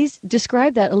you please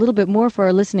describe that a little bit more for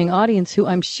our listening audience, who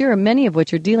I'm sure many of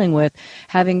which are dealing with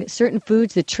having certain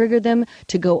foods that trigger them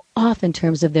to go off in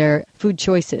terms of their food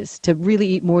choices, to really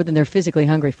eat more than they're physically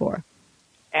hungry for?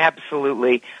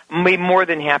 Absolutely. I'd be more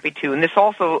than happy to. And this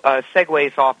also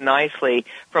segues off nicely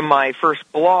from my first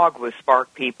blog with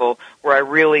Spark People, where I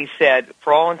really said,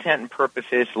 for all intent and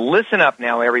purposes, listen up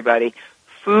now, everybody,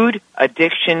 food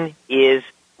addiction is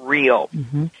real.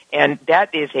 Mm-hmm. And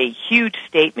that is a huge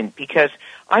statement because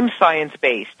I'm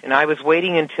science-based, and I was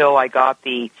waiting until I got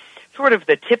the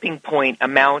tipping point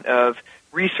amount of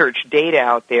research data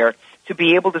out there to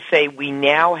be able to say we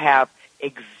now have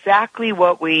exactly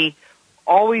what we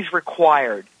always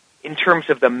required in terms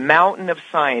of the mountain of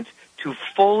science to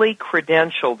fully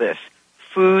credential this.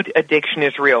 Food addiction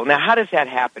is real. Now, how does that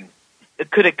happen?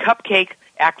 Could a cupcake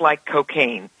act like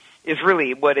cocaine? Is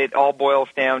really what it all boils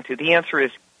down to. The answer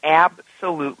is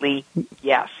absolutely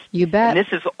yes. You bet. And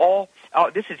this is all.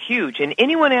 This is huge. And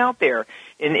anyone out there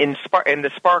in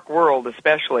the Spark world,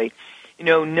 especially,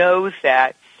 knows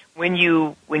that when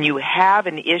you have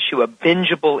an issue, a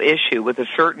bingeable issue with a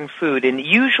certain food, and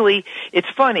usually it's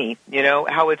funny,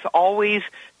 how it's always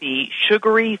the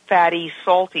sugary, fatty,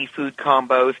 salty food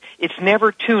combos. It's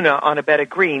never tuna on a bed of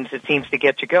greens that seems to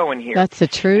get you going here. That's the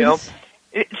truth.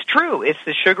 It's true. It's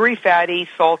the sugary, fatty,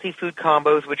 salty food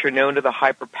combos, which are known to the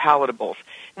hyperpalatables.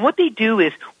 And what they do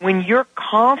is when you're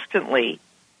constantly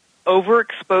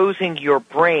overexposing your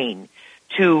brain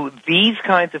to these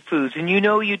kinds of foods, and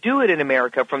you do it in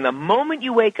America from the moment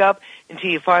you wake up until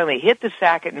you finally hit the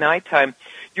sack at nighttime,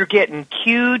 you're getting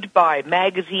cued by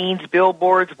magazines,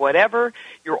 billboards, whatever.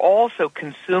 You're also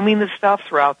consuming the stuff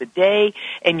throughout the day,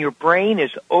 and your brain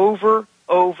is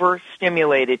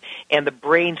overstimulated, and the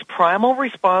brain's primal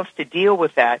response to deal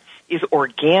with that is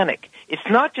organic. It's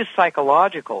not just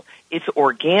psychological, it's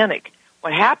organic.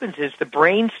 What happens is the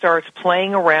brain starts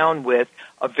playing around with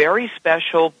a very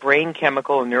special brain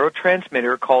chemical, a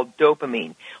neurotransmitter called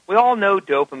dopamine. We all know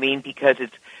dopamine because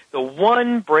it's the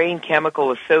one brain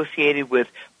chemical associated with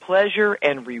pleasure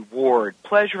and reward.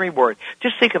 Pleasure and reward.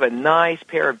 Just think of a nice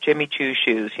pair of Jimmy Choo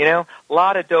shoes, a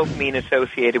lot of dopamine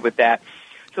associated with that.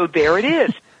 So there it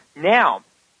is. Now,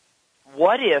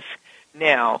 what if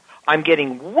now I'm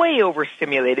getting way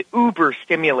overstimulated, uber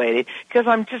stimulated, because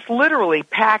I'm just literally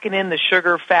packing in the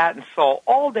sugar, fat, and salt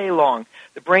all day long.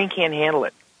 The brain can't handle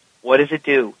it. What does it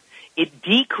do? It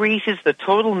decreases the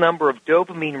total number of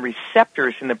dopamine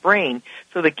receptors in the brain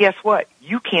so that, guess what?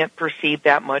 You can't perceive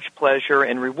that much pleasure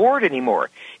and reward anymore.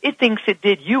 It thinks it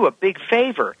did you a big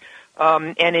favor.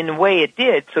 And in a way it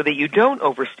did so that you don't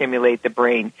overstimulate the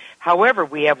brain. However,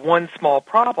 we have one small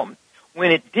problem.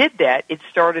 When it did that, it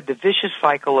started the vicious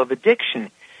cycle of addiction.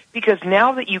 Because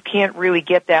now that you can't really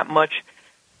get that much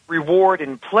reward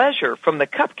and pleasure from the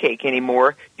cupcake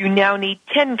anymore, you now need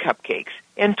 10 cupcakes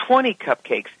and 20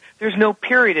 cupcakes. There's no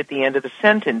period at the end of the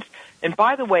sentence. And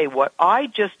by the way, what I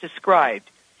just described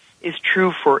is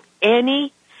true for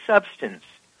any substance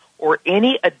or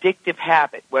any addictive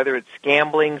habit, whether it's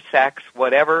gambling, sex,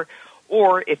 whatever,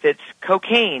 or if it's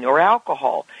cocaine or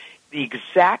alcohol. The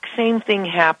exact same thing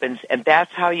happens, and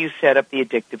that's how you set up the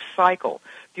addictive cycle.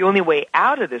 The only way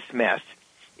out of this mess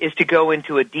is to go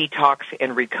into a detox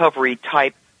and recovery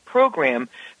type program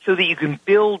so that you can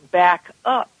build back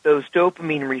up those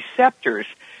dopamine receptors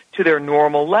to their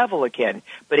normal level again.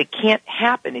 But it can't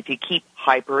happen if you keep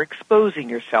hyper-exposing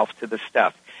yourself to the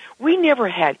stuff. We never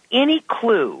had any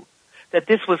clue that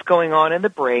this was going on in the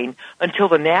brain until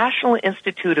the National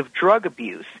Institute of Drug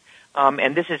Abuse,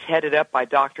 and this is headed up by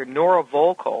Dr. Nora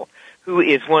Volkow, who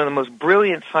is one of the most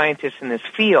brilliant scientists in this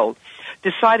field,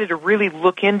 decided to really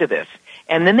look into this.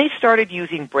 And then they started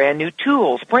using brand new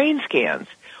tools, brain scans,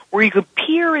 where you could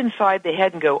peer inside the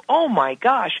head and go, oh my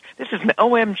gosh, this is an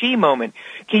OMG moment.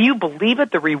 Can you believe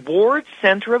it? The reward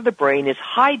center of the brain is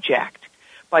hijacked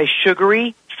by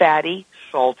sugary, fatty,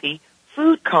 salty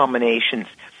food combinations.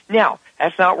 Now,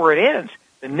 that's not where it ends.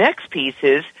 The next piece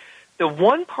is the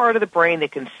one part of the brain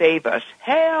that can save us.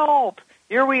 Help!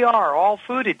 Here we are, all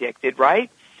food addicted, right?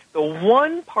 The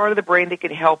one part of the brain that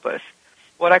can help us,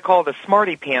 what I call the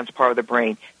smarty pants part of the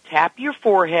brain. Tap your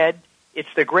forehead.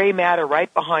 It's the gray matter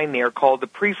right behind there called the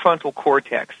prefrontal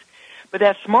cortex. But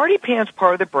that smarty pants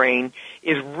part of the brain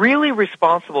is really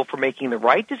responsible for making the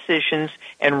right decisions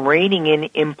and reining in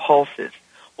impulses.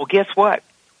 Well, guess what?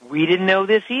 We didn't know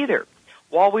this either.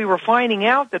 While we were finding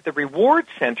out that the reward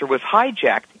center was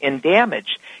hijacked and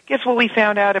damaged, guess what we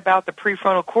found out about the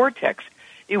prefrontal cortex?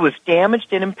 It was damaged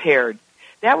and impaired.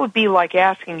 That would be like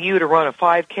asking you to run a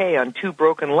 5K on 2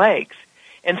 broken legs.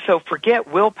 And so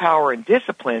forget willpower and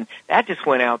discipline. That just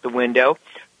went out the window.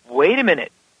 Wait a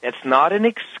minute. That's not an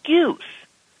excuse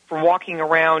for walking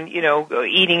around,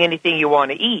 eating anything you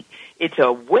want to eat. It's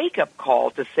a wake-up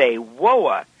call to say,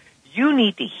 whoa, you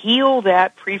need to heal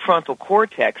that prefrontal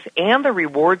cortex and the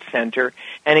reward center.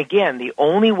 And again, the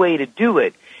only way to do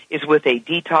it is with a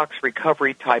detox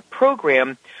recovery type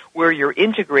program where you're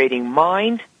integrating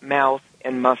mind, mouth,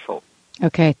 and muscle.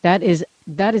 Okay, that is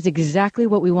That is exactly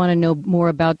what we want to know more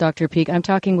about, Dr. Peek. I'm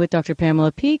talking with Dr.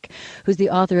 Pamela Peek, who's the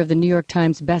author of the New York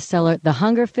Times bestseller, The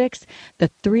Hunger Fix, the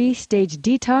 3-stage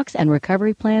detox and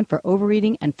recovery plan for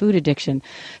overeating and food addiction.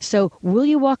 So will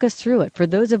you walk us through it? For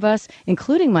those of us,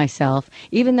 including myself,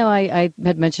 even though I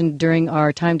had mentioned during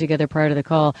our time together prior to the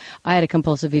call, I had a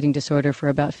compulsive eating disorder for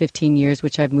about 15 years,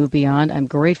 which I've moved beyond, I'm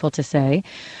grateful to say.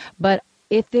 But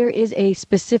if there is a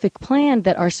specific plan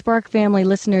that our Spark family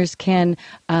listeners can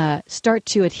start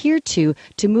to adhere to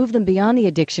move them beyond the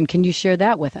addiction, can you share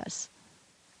that with us?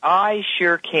 I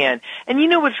sure can. And you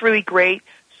know what's really great?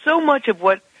 So much of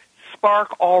what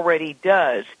Spark already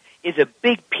does is a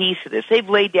big piece of this. They've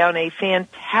laid down a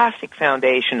fantastic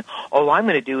foundation. All I'm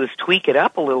going to do is tweak it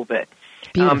up a little bit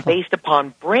based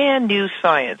upon brand new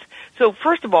science. So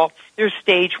first of all, there's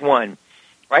stage 1,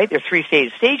 right? There's 3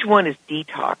 stages. Stage 1 is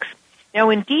detox. Now,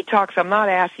 in detox, I'm not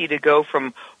asking you to go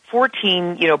from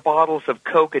 14, bottles of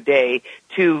Coke a day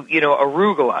to,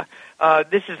 arugula.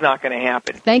 This is not going to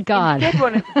happen. Thank God.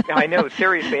 I know,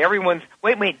 seriously. Everyone's,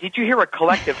 wait, did you hear a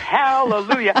collective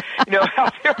hallelujah?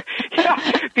 Out there,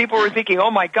 people were thinking, oh,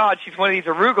 my God, she's one of these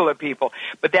arugula people.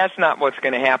 But that's not what's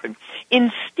going to happen.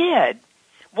 Instead,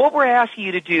 what we're asking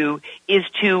you to do is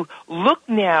to look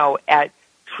now at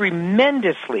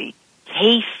tremendously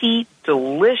tasty,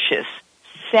 delicious,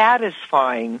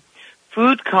 satisfying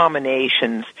food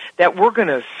combinations that we're going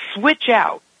to switch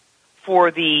out for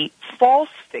the false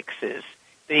fixes,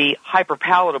 the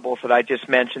hyperpalatables that I just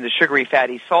mentioned, the sugary,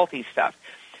 fatty, salty stuff.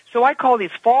 So I call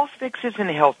these false fixes and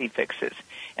healthy fixes.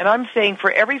 And I'm saying for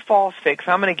every false fix,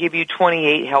 I'm going to give you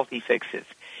 28 healthy fixes.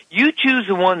 You choose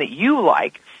the one that you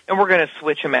like, and we're going to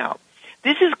switch them out.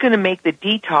 This is going to make the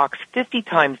detox 50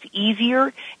 times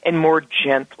easier and more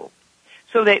gentle.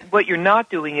 So that what you're not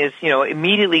doing is,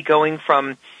 immediately going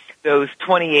from those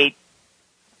 28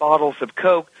 bottles of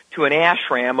Coke to an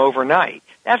ashram overnight.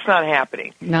 That's not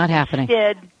happening. Not happening.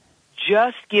 Instead,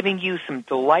 just giving you some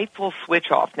delightful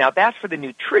switch-off. Now, that's for the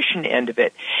nutrition end of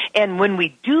it. And when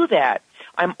we do that,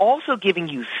 I'm also giving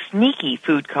you sneaky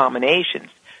food combinations.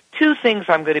 2 things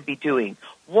I'm going to be doing.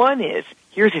 One is,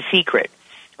 here's a secret,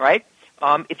 right?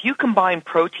 If you combine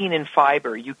protein and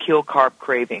fiber, you kill carb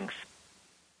cravings.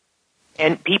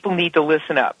 And people need to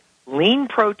listen up. Lean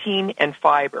protein and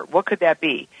fiber. What could that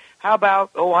be? How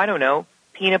about, I don't know,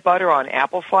 peanut butter on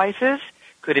apple slices?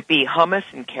 Could it be hummus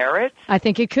and carrots? I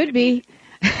think it could be.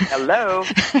 Hello.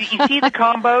 You see the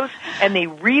combos? And they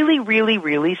really, really,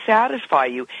 really satisfy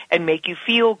you and make you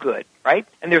feel good, right?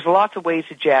 And there's lots of ways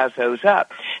to jazz those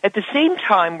up. At the same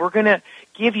time, we're going to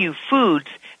give you foods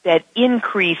that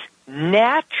increase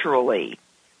naturally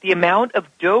the amount of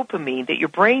dopamine that your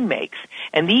brain makes.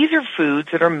 And these are foods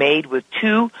that are made with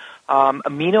 2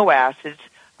 amino acids,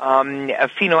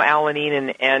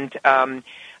 phenylalanine and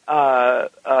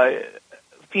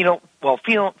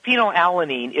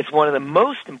phenylalanine is one of the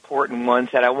most important ones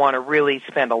that I want to really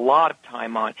spend a lot of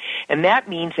time on. And that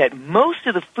means that most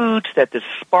of the foods that the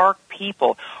Spark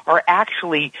people are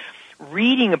actually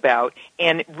reading about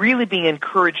and really being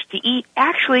encouraged to eat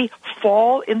actually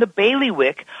fall in the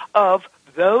bailiwick of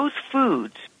those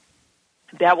foods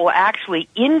that will actually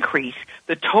increase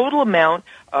the total amount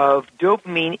of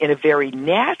dopamine in a very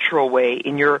natural way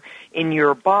in your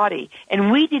body.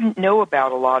 And we didn't know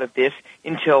about a lot of this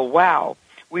until,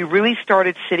 we really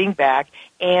started sitting back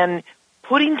and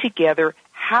putting together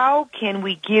how can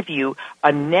we give you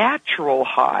a natural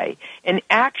high, an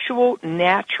actual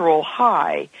natural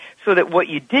high, so that what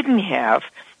you didn't have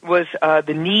was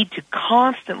the need to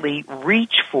constantly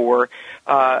reach for,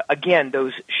 again,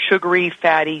 those sugary,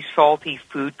 fatty, salty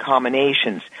food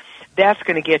combinations. That's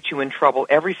going to get you in trouble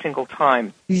every single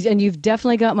time. And you've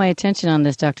definitely got my attention on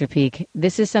this, Dr. Peek.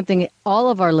 This is something all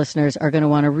of our listeners are going to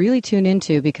want to really tune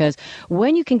into, because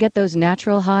when you can get those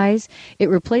natural highs, it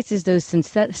replaces those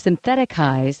synthetic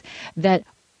highs that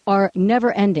are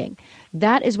never ending.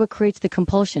 That is what creates the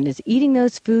compulsion, is eating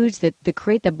those foods that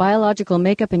create the biological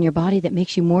makeup in your body that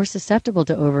makes you more susceptible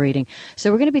to overeating.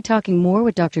 So we're going to be talking more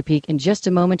with Dr. Peek in just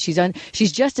a moment.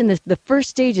 She's just in the first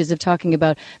stages of talking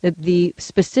about the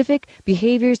specific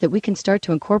behaviors that we can start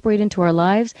to incorporate into our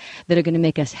lives that are going to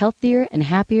make us healthier and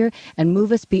happier and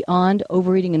move us beyond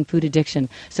overeating and food addiction.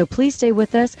 So please stay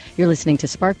with us. You're listening to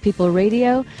Spark People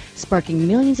Radio, sparking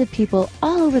millions of people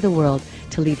all over the world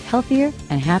to lead healthier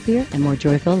and happier and more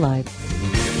joyful lives.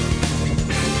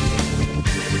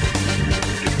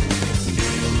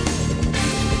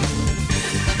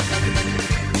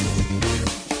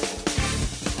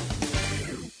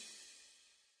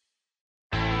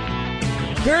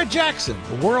 Barrett-Jackson,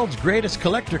 the world's greatest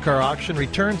collector car auction,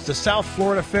 returns to South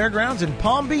Florida Fairgrounds in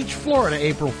Palm Beach, Florida,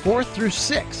 April 4th through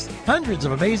 6th. Hundreds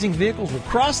of amazing vehicles will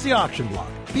cross the auction block.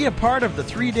 Be a part of the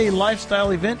 3-day lifestyle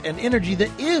event and energy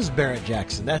that is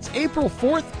Barrett-Jackson. That's April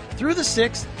 4th through the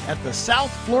 6th at the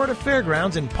South Florida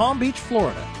Fairgrounds in Palm Beach,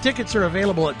 Florida. Tickets are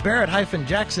available at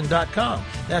barrett-jackson.com.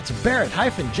 That's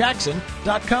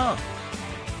barrett-jackson.com.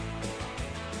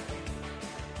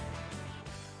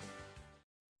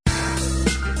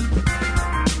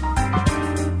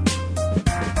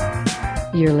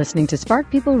 You're listening to Spark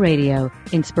People Radio,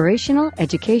 inspirational,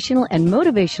 educational, and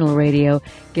motivational radio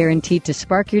guaranteed to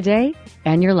spark your day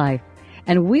and your life.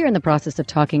 And we're in the process of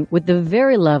talking with the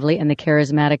very lovely and the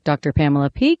charismatic Dr. Pamela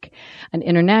Peeke, an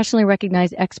internationally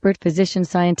recognized expert physician,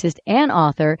 scientist, and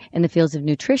author in the fields of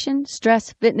nutrition,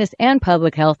 stress, fitness, and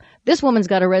public health. This woman's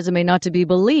got a resume not to be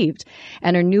believed.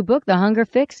 And her new book, The Hunger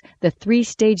Fix, the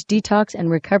 3-stage detox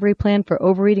and recovery plan for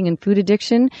overeating and food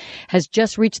addiction, has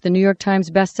just reached the New York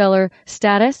Times bestseller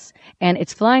status. And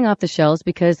it's flying off the shelves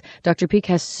because Dr. Peeke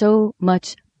has so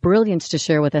much brilliance to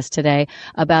share with us today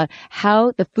about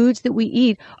how the foods that we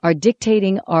eat are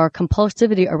dictating our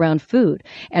compulsivity around food.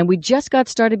 And we just got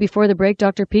started before the break,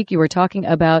 Dr. Peeke. You were talking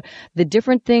about the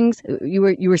different things. You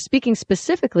were speaking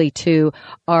specifically to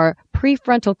our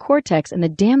prefrontal cortex and the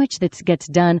damage that gets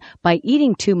done by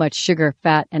eating too much sugar,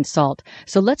 fat, and salt.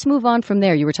 So let's move on from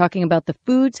there. You were talking about the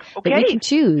foods that we can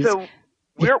choose. So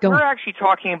we're actually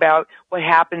talking about what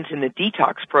happens in the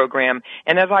detox program.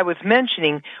 And as I was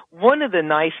mentioning, one of the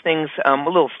nice things,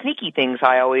 little sneaky things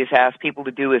I always ask people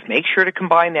to do is make sure to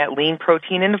combine that lean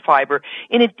protein and the fiber.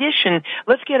 In addition,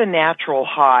 let's get a natural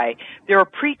high. There are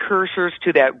precursors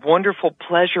to that wonderful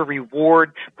pleasure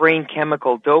reward brain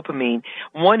chemical dopamine.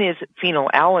 One is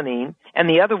phenylalanine, and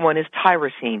the other one is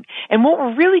tyrosine. And what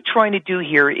we're really trying to do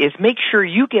here is make sure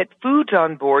you get foods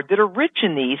on board that are rich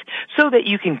in these so that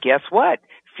you can, guess what,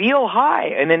 feel high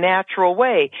in a natural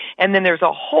way. And then there's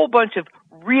a whole bunch of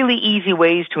really easy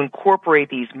ways to incorporate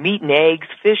these meat and eggs,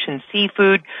 fish and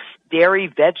seafood, dairy,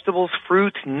 vegetables,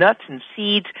 fruits, nuts and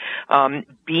seeds,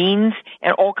 beans,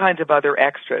 and all kinds of other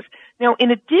extras. Now,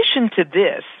 in addition to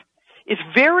this, it's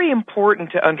very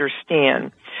important to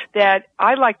understand that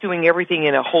I like doing everything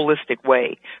in a holistic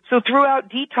way. So throughout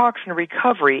detox and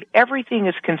recovery, everything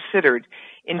is considered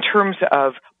in terms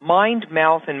of mind,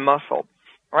 mouth, and muscle.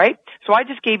 Right? So I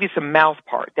just gave you some mouth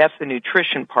part. That's the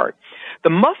nutrition part. The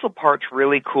muscle part's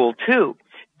really cool too.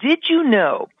 Did you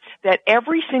know that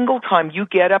every single time you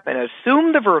get up and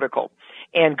assume the vertical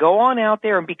and go on out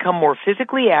there and become more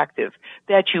physically active,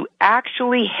 that you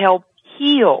actually help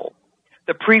heal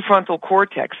the prefrontal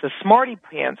cortex, the smarty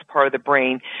pants part of the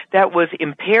brain that was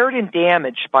impaired and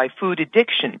damaged by food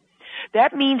addiction?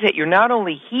 That means that you're not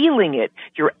only healing it,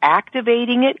 you're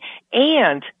activating it,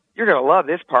 and you're going to love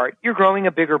this part, you're growing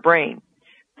a bigger brain.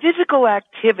 Physical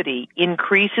activity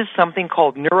increases something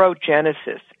called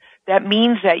neurogenesis. That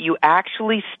means that you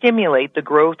actually stimulate the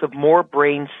growth of more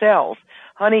brain cells.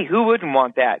 Honey, who wouldn't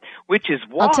want that? Which is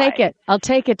why... I'll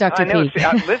take it, Dr.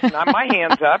 Peeke. Listen, my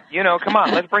hand's up. Come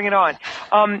on, let's bring it on.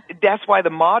 That's why the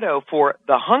motto for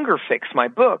The Hunger Fix, my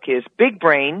book, is big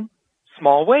brain,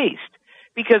 small waist.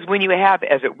 Because when you have,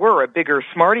 as it were, a bigger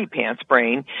smarty pants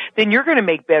brain, then you're going to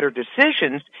make better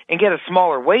decisions and get a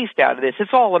smaller waist out of this.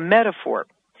 It's all a metaphor.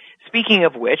 Speaking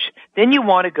of which, then you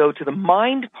want to go to the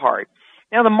mind part.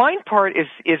 Now, the mind part is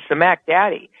the Mac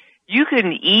Daddy. You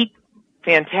can eat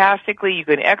fantastically, you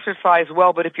can exercise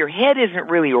well, but if your head isn't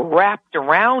really wrapped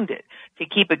around it to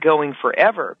keep it going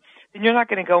forever, then you're not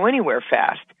going to go anywhere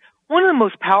fast. One of the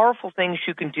most powerful things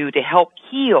you can do to help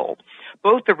heal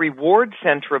both the reward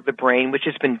center of the brain, which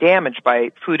has been damaged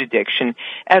by food addiction,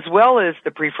 as well as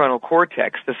the prefrontal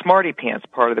cortex, the smarty pants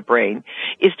part of the brain,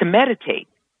 is to meditate.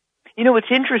 It's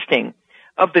interesting.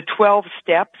 Of the 12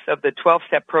 steps, of the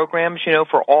 12-step programs,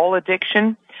 for all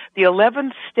addiction, the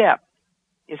 11th step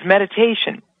is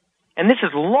meditation. And this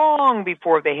is long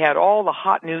before they had all the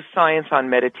hot new science on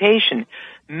meditation.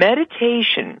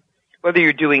 Meditation, whether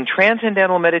you're doing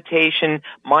transcendental meditation,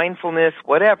 mindfulness,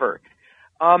 whatever,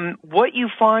 what you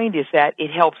find is that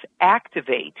it helps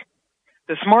activate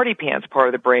the smarty pants part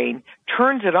of the brain,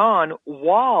 turns it on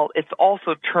while it's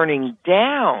also turning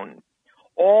down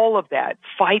all of that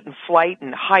fight and flight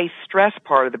and high stress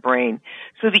part of the brain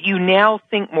so that you now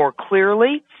think more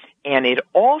clearly, and it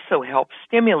also helps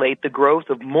stimulate the growth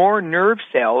of more nerve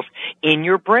cells in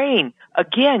your brain.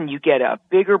 Again, you get a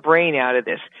bigger brain out of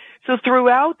this. So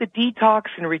throughout the detox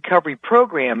and recovery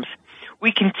programs,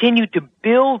 we continue to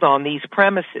build on these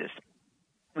premises.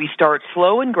 We start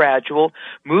slow and gradual,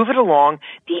 move it along.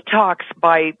 Detox,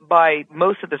 by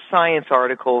most of the science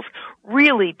articles,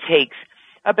 really takes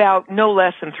about no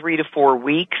less than 3 to 4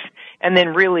 weeks, and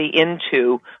then really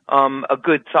into a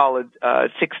good solid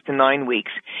 6 to 9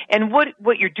 weeks. And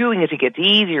what you're doing is it gets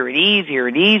easier and easier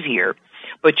and easier,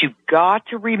 but you've got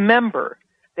to remember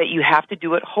that you have to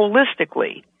do it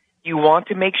holistically. You want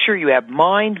to make sure you have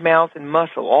mind, mouth, and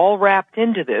muscle all wrapped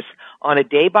into this on a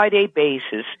day-by-day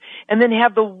basis, and then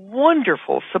have the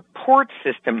wonderful support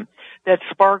system that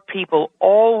Spark People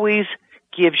always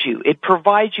gives you. It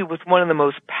provides you with one of the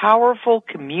most powerful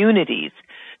communities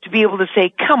to be able to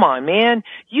say, come on, man,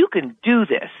 you can do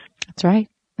this. That's right.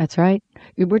 That's right.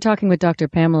 We're talking with Dr.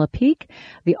 Pamela Peeke,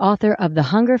 the author of The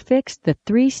Hunger Fix, the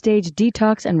 3-stage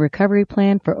detox and recovery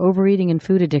plan for overeating and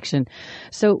food addiction.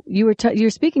 So you're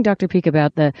speaking, Dr. Peeke,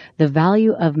 about the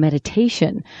value of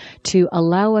meditation to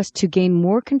allow us to gain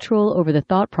more control over the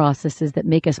thought processes that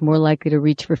make us more likely to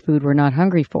reach for food we're not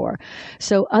hungry for.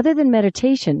 So other than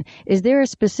meditation, is there a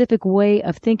specific way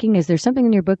of thinking? Is there something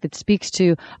in your book that speaks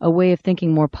to a way of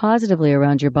thinking more positively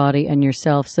around your body and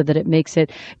yourself so that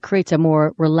it creates a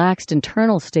more relaxed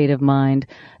internal state of mind,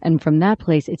 and from that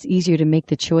place it's easier to make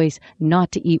the choice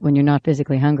not to eat when you're not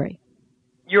physically hungry?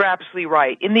 You're absolutely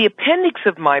right. In the appendix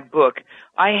of my book,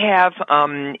 I have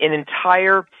an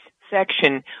entire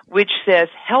section which says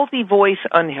healthy voice,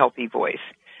 unhealthy voice.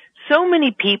 So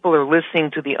many people are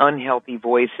listening to the unhealthy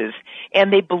voices,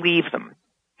 and they believe them.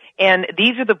 And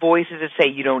these are the voices that say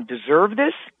you don't deserve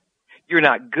this, you're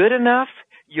not good enough,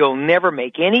 you'll never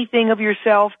make anything of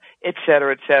yourself, et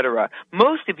cetera, et cetera.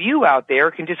 Most of you out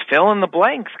there can just fill in the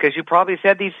blanks because you probably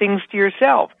said these things to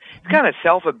yourself. It's kind of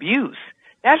self-abuse.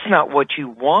 That's not what you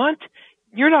want.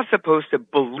 You're not supposed to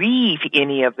believe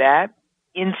any of that.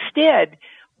 Instead,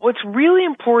 what's really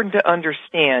important to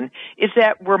understand is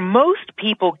that where most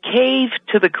people cave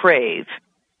to the crave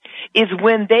is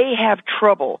when they have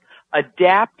trouble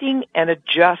adapting and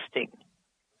adjusting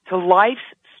to life's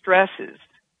stresses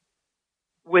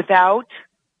without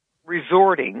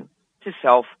resorting to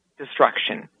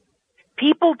self-destruction.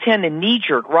 People tend to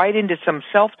knee-jerk right into some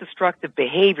self-destructive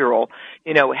behavioral,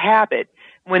 habit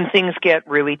when things get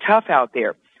really tough out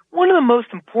there. One of the most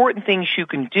important things you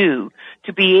can do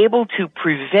to be able to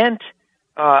prevent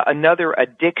another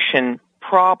addiction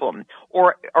problem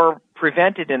or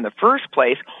prevent it in the first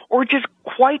place, or just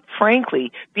quite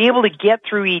frankly be able to get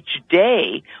through each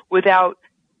day without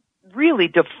really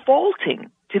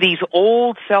defaulting to these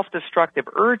old self-destructive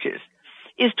urges,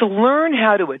 is to learn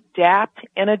how to adapt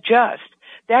and adjust.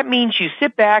 That means you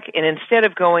sit back and instead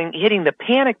of hitting the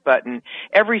panic button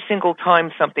every single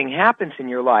time something happens in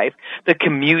your life, the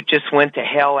commute just went to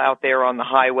hell out there on the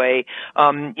highway,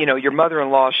 your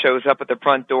mother-in-law shows up at the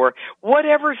front door,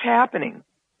 whatever's happening,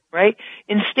 right?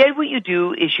 Instead what you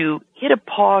do is you hit a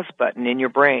pause button in your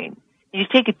brain. You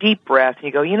take a deep breath and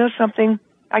you go, you know something?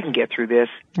 I can get through this.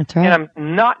 That's right. And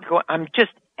I'm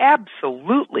just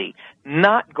absolutely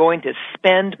not going to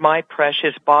spend my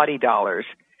precious body dollars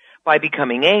by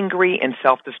becoming angry and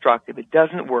self-destructive. It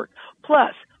doesn't work.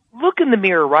 Plus, look in the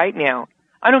mirror right now.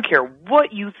 I don't care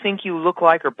what you think you look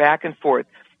like or back and forth.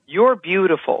 You're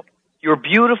beautiful. You're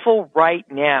beautiful right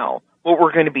now. What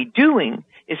we're going to be doing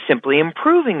is simply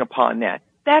improving upon that.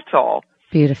 That's all.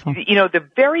 Beautiful. The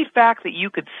very fact that you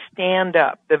could stand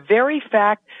up, the very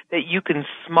fact that you can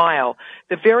smile,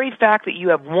 the very fact that you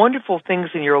have wonderful things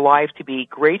in your life to be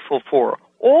grateful for,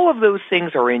 all of those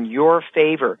things are in your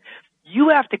favor. You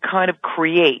have to kind of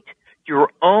create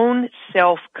your own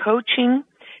self-coaching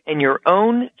and your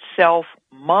own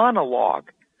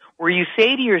self-monologue where you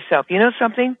say to yourself, you know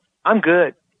something? I'm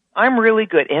good. I'm really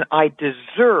good, and I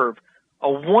deserve a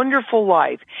wonderful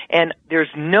life, and there's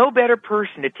no better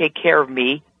person to take care of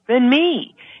me than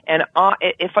me. And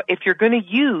if you're going to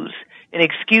use an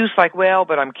excuse like, well,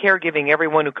 but I'm caregiving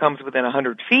everyone who comes within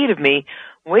 100 feet of me,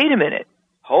 wait a minute.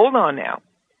 Hold on now.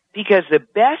 Because the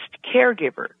best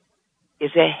caregiver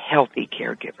is a healthy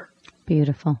caregiver.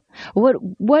 Beautiful. What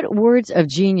words of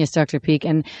genius, Dr. Peeke?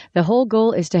 And the whole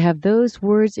goal is to have those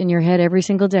words in your head every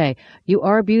single day. You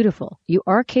are beautiful. You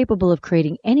are capable of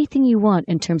creating anything you want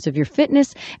in terms of your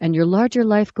fitness and your larger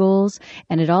life goals.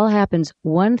 And it all happens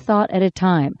one thought at a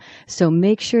time. So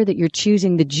make sure that you're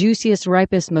choosing the juiciest,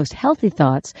 ripest, most healthy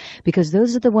thoughts, because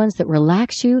those are the ones that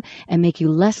relax you and make you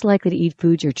less likely to eat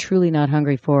foods you're truly not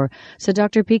hungry for. So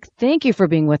Dr. Peeke, thank you for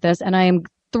being with us. And I am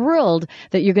thrilled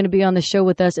that you're going to be on the show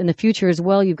with us in the future as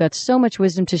well. You've got so much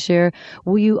wisdom to share.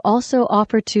 Will you also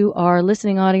offer to our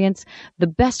listening audience the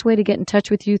best way to get in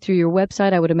touch with you through your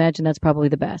website? I would imagine that's probably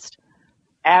the best.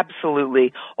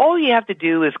 Absolutely. All you have to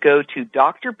do is go to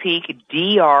drpeeke,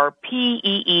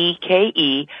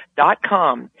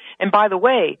 DRPEEKE.com. And by the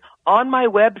way, on my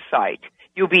website,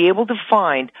 you'll be able to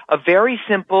find a very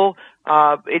simple,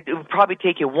 it would probably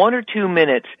take you 1 or 2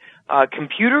 minutes,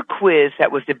 computer quiz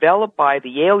that was developed by the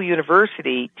Yale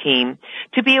University team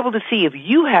to be able to see if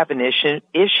you have an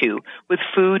issue with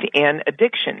food and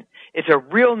addiction. It's a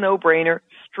real no-brainer,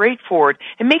 straightforward,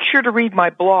 and make sure to read my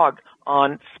blog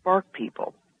on Spark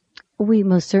People. We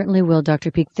most certainly will, Dr.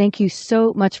 Peek. Thank you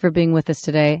so much for being with us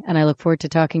today, and I look forward to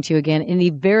talking to you again in the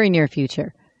very near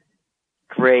future.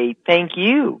 Great. Thank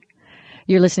you.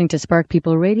 You're listening to Spark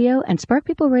People Radio, and Spark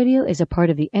People Radio is a part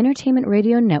of the Entertainment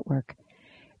Radio Network.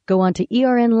 Go on to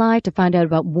ERN Live to find out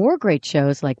about more great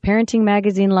shows like Parenting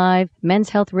Magazine Live, Men's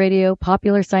Health Radio,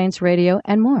 Popular Science Radio,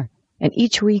 and more. And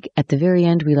each week, at the very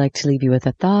end, we like to leave you with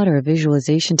a thought or a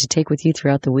visualization to take with you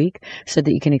throughout the week so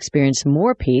that you can experience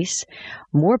more peace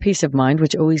of mind,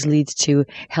 which always leads to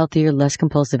healthier, less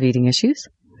compulsive eating issues.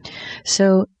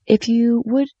 So if you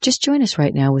would just join us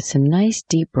right now with some nice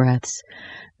deep breaths.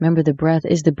 Remember, the breath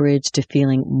is the bridge to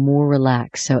feeling more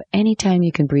relaxed. So anytime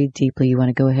you can breathe deeply, you want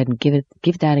to go ahead and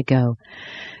give that a go.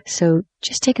 So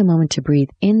just take a moment to breathe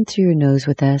in through your nose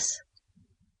with us,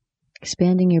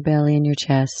 expanding your belly and your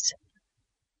chest,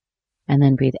 and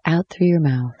then breathe out through your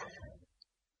mouth.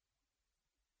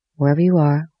 Wherever you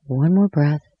are, one more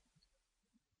breath.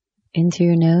 In through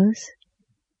your nose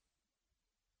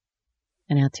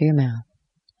and out through your mouth.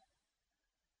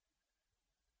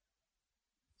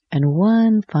 And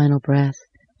one final breath,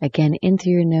 again in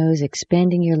through your nose,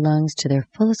 expanding your lungs to their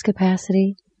fullest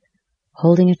capacity,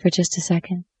 holding it for just a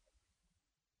second.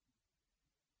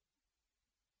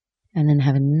 And then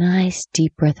have a nice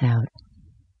deep breath out.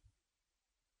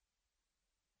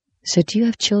 So do you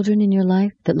have children in your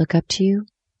life that look up to you?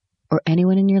 Or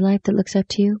anyone in your life that looks up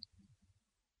to you?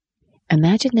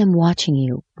 Imagine them watching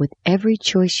you with every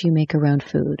choice you make around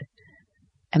food.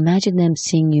 Imagine them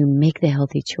seeing you make the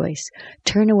healthy choice.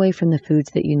 Turn away from the foods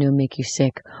that you know make you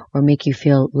sick or make you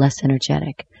feel less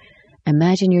energetic.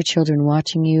 Imagine your children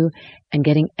watching you and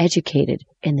getting educated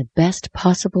in the best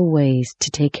possible ways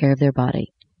to take care of their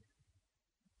body.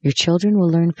 Your children will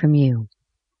learn from you.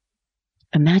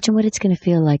 Imagine what it's going to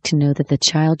feel like to know that the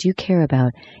child you care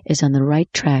about is on the right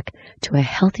track to a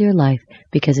healthier life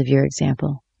because of your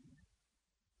example.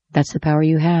 That's the power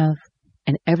you have,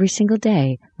 and every single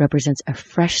day represents a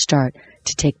fresh start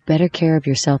to take better care of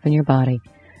yourself and your body.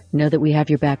 Know that we have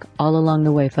your back all along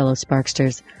the way, fellow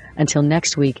Sparksters. Until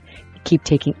next week, keep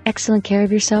taking excellent care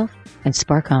of yourself and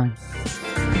spark on.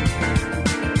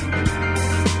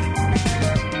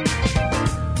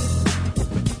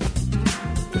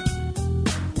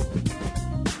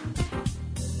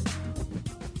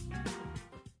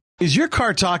 Is your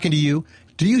car talking to you?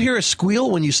 Do you hear a squeal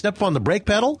when you step on the brake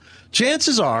pedal?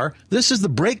 Chances are this is the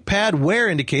brake pad wear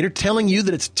indicator telling you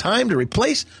that it's time to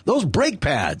replace those brake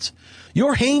pads.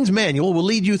 Your Haynes manual will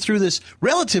lead you through this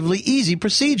relatively easy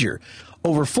procedure.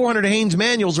 Over 400 Haynes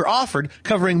manuals are offered,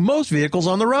 covering most vehicles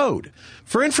on the road.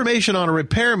 For information on a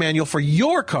repair manual for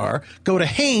your car, go to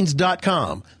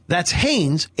Haynes.com. That's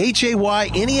Haynes,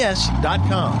 Haynes.com.